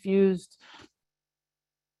these confused,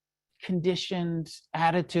 conditioned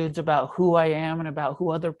attitudes about who I am and about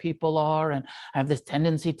who other people are. And I have this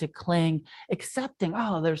tendency to cling, accepting,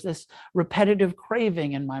 oh, there's this repetitive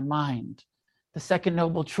craving in my mind. The second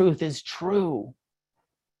noble truth is true.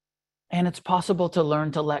 And it's possible to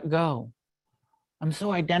learn to let go. I'm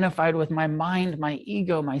so identified with my mind, my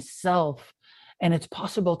ego, myself, and it's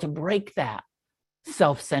possible to break that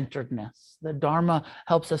self-centeredness. The Dharma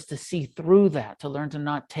helps us to see through that, to learn to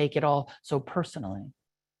not take it all so personally.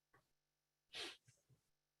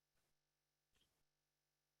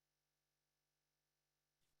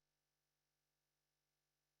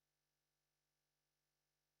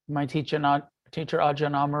 My teacher Ajahn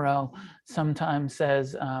Amaro sometimes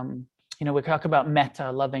says, we talk about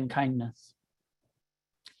metta, loving kindness.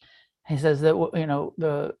 He says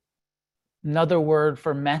that, another word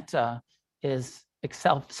for metta is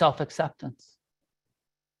self-acceptance.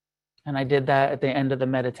 And I did that at the end of the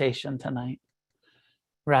meditation tonight.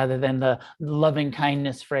 Rather than the loving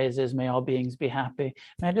kindness phrases, may all beings be happy.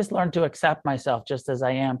 May I just learn to accept myself just as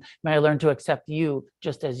I am. May I learn to accept you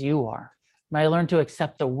just as you are. May I learn to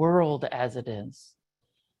accept the world as it is.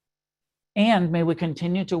 And may we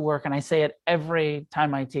continue to work, and I say it every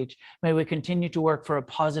time I teach, may we continue to work for a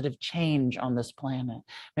positive change on this planet.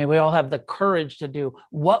 May we all have the courage to do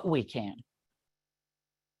what we can,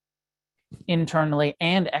 internally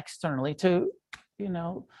and externally, to,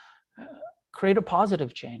 create a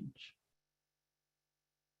positive change.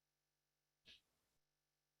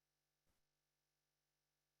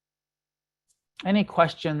 Any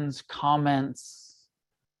questions, comments,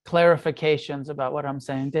 clarifications about what I'm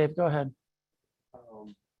saying? Dave, go ahead.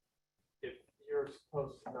 If you're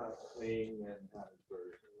supposed to not cling and have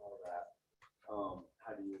aversion and all that,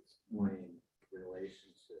 how do you explain relationships?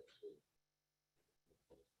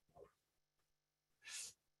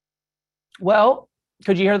 Well,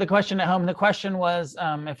 could you hear the question at home? The question was,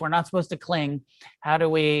 if we're not supposed to cling, how do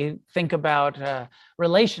we think about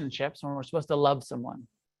relationships when we're supposed to love someone?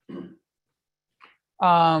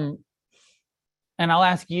 And I'll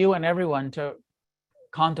ask you and everyone to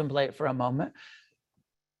contemplate for a moment.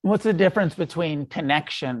 What's the difference between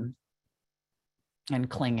connection and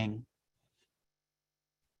clinging?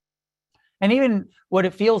 And even what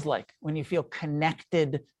it feels like when you feel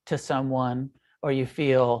connected to someone or you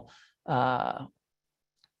feel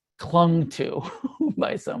clung to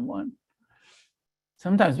by someone.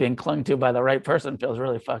 Sometimes being clung to by the right person feels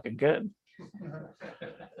really fucking good.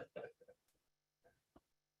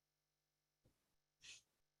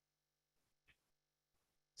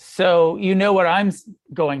 So you know what I'm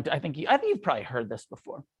going to, I think you've probably heard this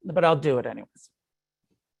before, but I'll do it anyways.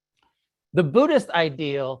 The Buddhist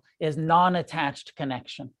ideal is non-attached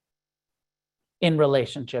connection in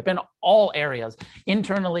relationship, in all areas,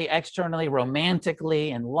 internally, externally, romantically,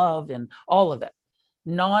 in love, and all of it.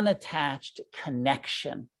 Non-attached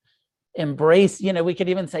connection. Embrace, we could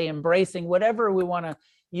even say embracing, whatever we want to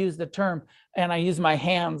use the term. And I use my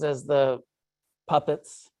hands as the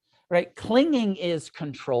puppets, right? Clinging is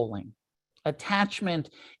controlling. Attachment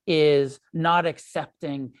is not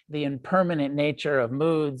accepting the impermanent nature of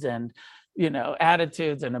moods and,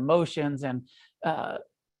 attitudes and emotions, and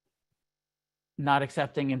not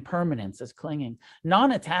accepting impermanence is clinging.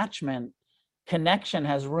 Non-attachment, connection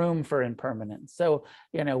has room for impermanence. So,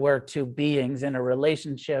 we're two beings in a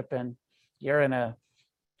relationship and you're in a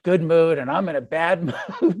good mood and I'm in a bad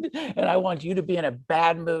mood and I want you to be in a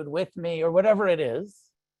bad mood with me or whatever it is.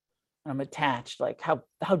 I'm attached, like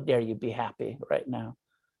how dare you be happy right now?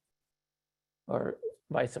 Or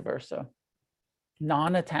vice versa.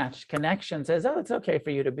 Non-attached connection says, oh, it's okay for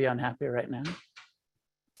you to be unhappy right now.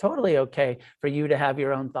 Totally okay for you to have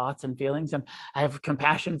your own thoughts and feelings, and I have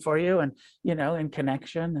compassion for you, and in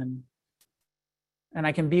connection, and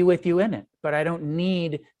I can be with you in it, but I don't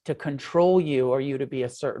need to control you or you to be a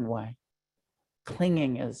certain way.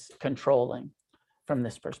 Clinging is controlling from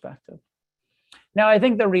this perspective. Now, I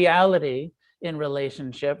think the reality in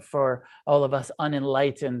relationship for all of us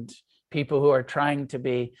unenlightened people who are trying to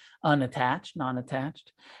be unattached,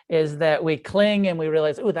 non-attached, is that we cling and we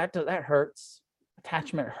realize, oh, that hurts.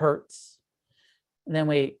 Attachment hurts. And then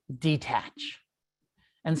we detach.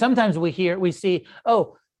 And sometimes we see,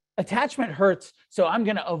 oh, attachment hurts, so I'm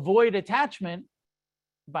going to avoid attachment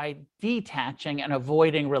by detaching and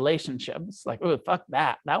avoiding relationships. Like, oh, fuck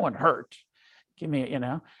that. That one hurt. Give me,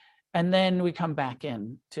 And then we come back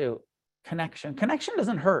into connection. Connection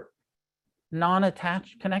doesn't hurt.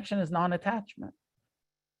 Non-attached connection is non-attachment.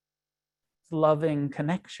 loving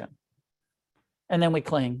connection. And then we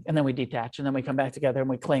cling, and then we detach, and then we come back together and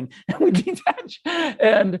we cling and we detach.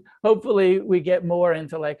 And hopefully we get more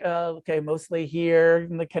into like, oh, okay, mostly here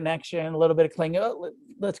in the connection, a little bit of cling. Oh,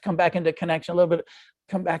 let's come back into connection, a little bit,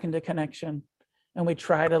 come back into connection. And we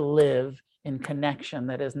try to live in connection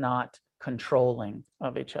that is not controlling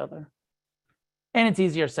of each other. And it's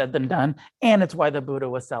easier said than done. And it's why the Buddha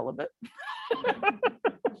was celibate.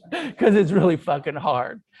 Because it's really fucking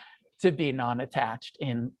hard to be non-attached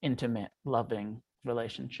in intimate, loving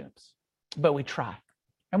relationships. But we try.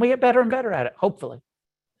 And we get better and better at it, hopefully.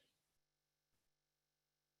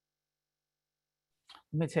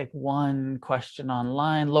 Let me take one question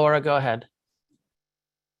online. Laura, go ahead.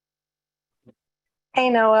 Hey,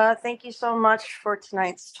 Noah. Thank you so much for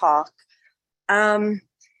tonight's talk. I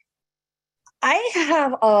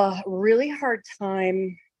have a really hard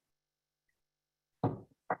time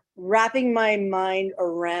wrapping my mind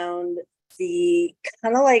around the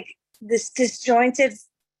kind of like this disjointed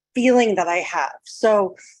feeling that I have.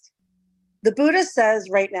 So the Buddha says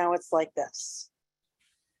right now it's like this,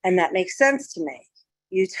 and that makes sense to me.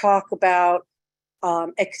 You talk about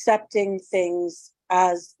accepting things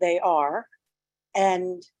as they are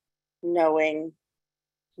and knowing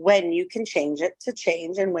when you can change it to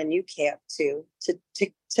change and when you can't to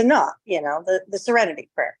not, the serenity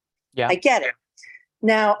prayer. Yeah, I get it.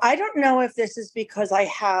 Now, I don't know if this is because I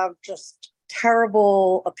have just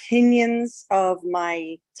terrible opinions of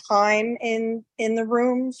my time in the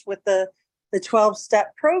rooms with the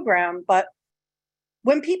 12-step program, but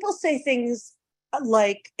when people say things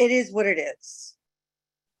like it is what it is,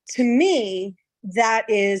 to me, that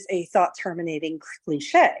is a thought terminating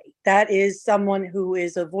cliche. That is someone who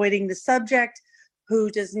is avoiding the subject, who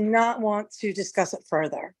does not want to discuss it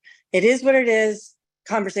further. It is what it is,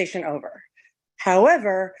 conversation over.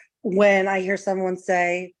 However, when I hear someone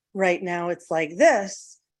say, right now it's like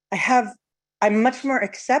this, I'm much more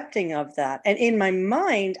accepting of that. And in my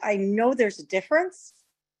mind, I know there's a difference,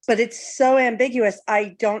 but it's so ambiguous,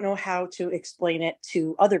 I don't know how to explain it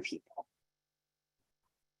to other people.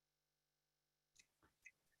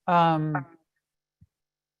 I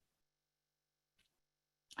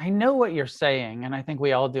know what you're saying, and I think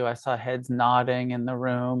we all do. I saw heads nodding in the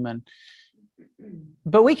room,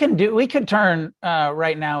 but we could turn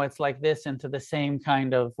right now it's like this into the same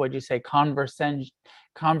kind of, what'd you say, conversation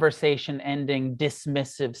ending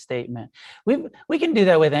dismissive statement. We can do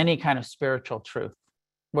that with any kind of spiritual truth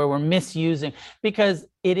where we're misusing, because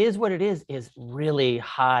it is what it is really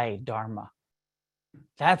high dharma.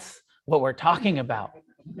 That's what we're talking about.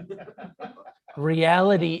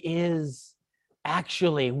 Reality is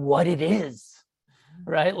actually what it is,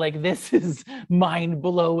 right? Like, this is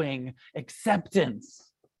mind-blowing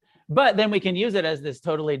acceptance. But then we can use it as this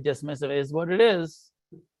totally dismissive, is what it is.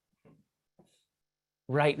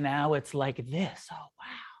 Right now it's like this. Oh,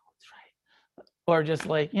 wow, that's right. Or just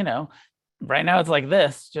like, right now it's like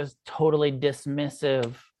this, just totally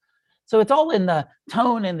dismissive. So it's all in the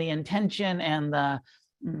tone and the intention and the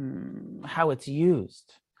how it's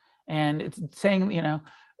used. And it's saying,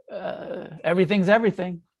 everything's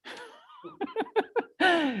everything.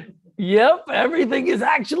 Yep, everything is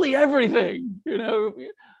actually everything,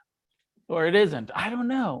 or it isn't. I don't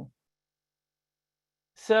know.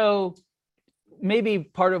 So maybe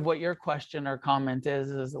part of what your question or comment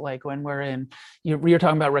is like when we're in, you're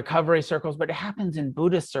talking about recovery circles, but it happens in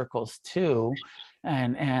Buddhist circles too.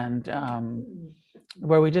 And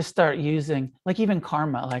where we just start using, like, even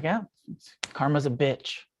karma, like, yeah, karma's a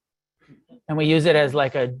bitch. And we use it as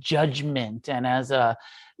like a judgment and as a,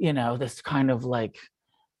 this kind of like,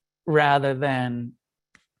 rather than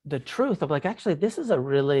the truth of like, actually, this is a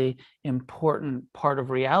really important part of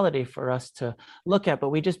reality for us to look at, but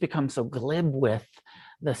we just become so glib with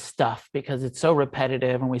the stuff because it's so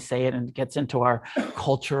repetitive and we say it and it gets into our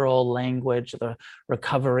cultural language, the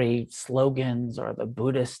recovery slogans or the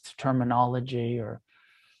Buddhist terminology, or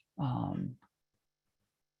I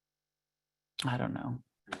don't know.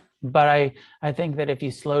 But I think that if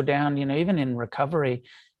you slow down, even in recovery,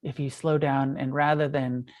 if you slow down and rather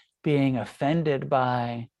than being offended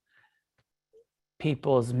by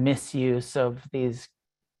people's misuse of these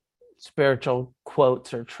spiritual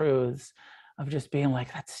quotes or truths, of just being like,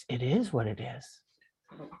 it is what it is.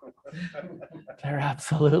 They're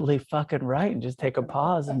absolutely fucking right. And just take a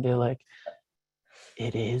pause and be like,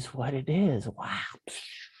 it is what it is. Wow.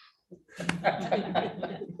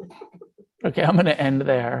 Okay, I'm going to end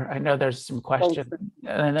there. I know there's some questions.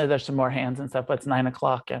 And I know there's some more hands and stuff, but it's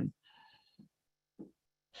 9:00 and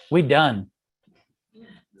we done.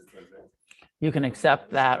 You can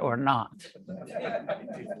accept that or not.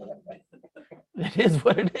 It is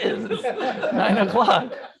what it is. It's 9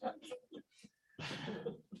 o'clock.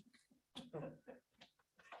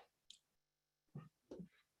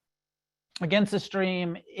 Against the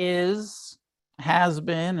Stream has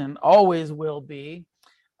been, and always will be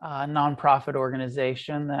a nonprofit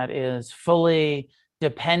organization that is fully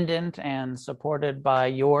dependent and supported by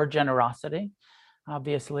your generosity.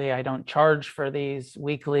 Obviously, I don't charge for these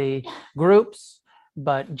weekly groups,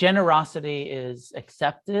 but generosity is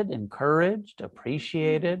accepted, encouraged,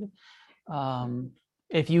 appreciated.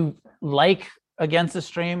 If you like Against the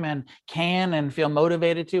Stream and can and feel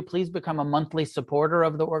motivated to, please become a monthly supporter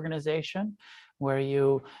of the organization, where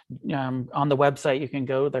you, on the website, you can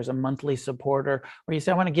go, there's a monthly supporter where you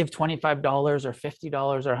say, I want to give $25 or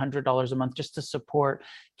 $50 or $100 a month just to support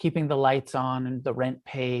keeping the lights on and the rent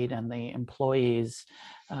paid and the employees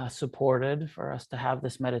supported for us to have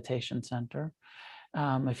this meditation center.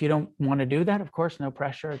 If you don't want to do that, of course, no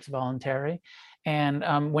pressure, it's voluntary.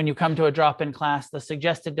 And when you come to a drop-in class, the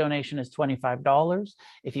suggested donation is $25.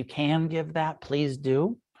 If you can give that, please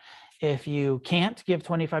do. If you can't give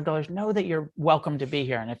 $25, know that you're welcome to be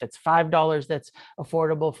here. And if it's $5 that's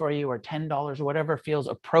affordable for you, or $10, or whatever feels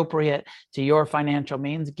appropriate to your financial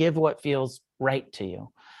means, give what feels right to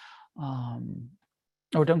you.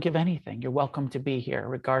 Or don't give anything. You're welcome to be here,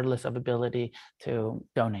 regardless of ability to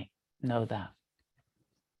donate. Know that.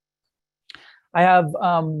 I have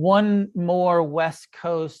one more West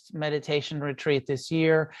Coast meditation retreat this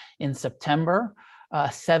year in September, a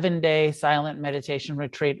 7-day silent meditation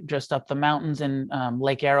retreat just up the mountains in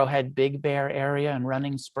Lake Arrowhead, Big Bear area and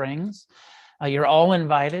Running Springs. You're all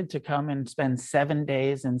invited to come and spend 7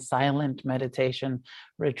 days in silent meditation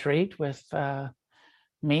retreat with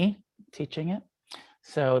me teaching it.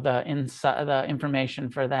 So the information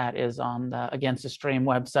for that is on the Against the Stream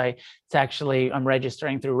website. It's actually, I'm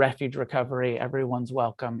registering through Refuge Recovery. Everyone's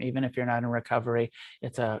welcome, even if you're not in recovery.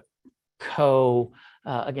 It's a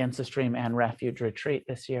Against the Stream and Refuge retreat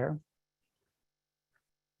this year.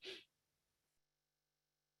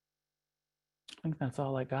 I think that's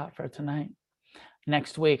all I got for tonight.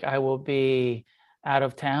 Next week, I will be out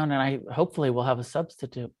of town, and I hopefully will have a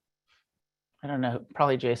substitute. I don't know,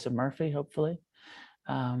 probably Jason Murphy, hopefully.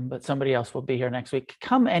 But somebody else will be here next week.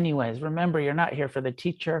 Come anyways. Remember, you're not here for the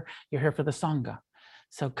teacher, you're here for the Sangha.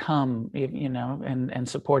 So come, and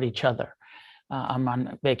support each other. I'm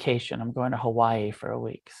on vacation. I'm going to Hawaii for a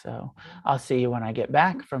week. So I'll see you when I get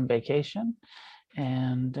back from vacation.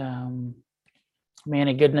 And may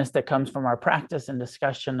any goodness that comes from our practice and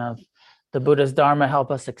discussion of the Buddha's Dharma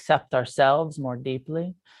help us accept ourselves more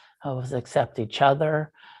deeply, help us accept each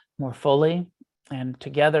other more fully. And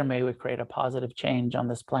together, may we create a positive change on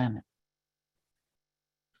this planet.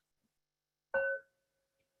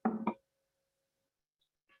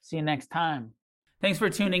 See you next time. Thanks for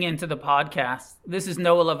tuning in to the podcast. This is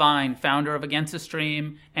Noah Levine, founder of Against the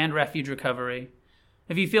Stream and Refuge Recovery.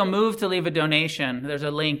 If you feel moved to leave a donation, there's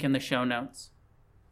a link in the show notes.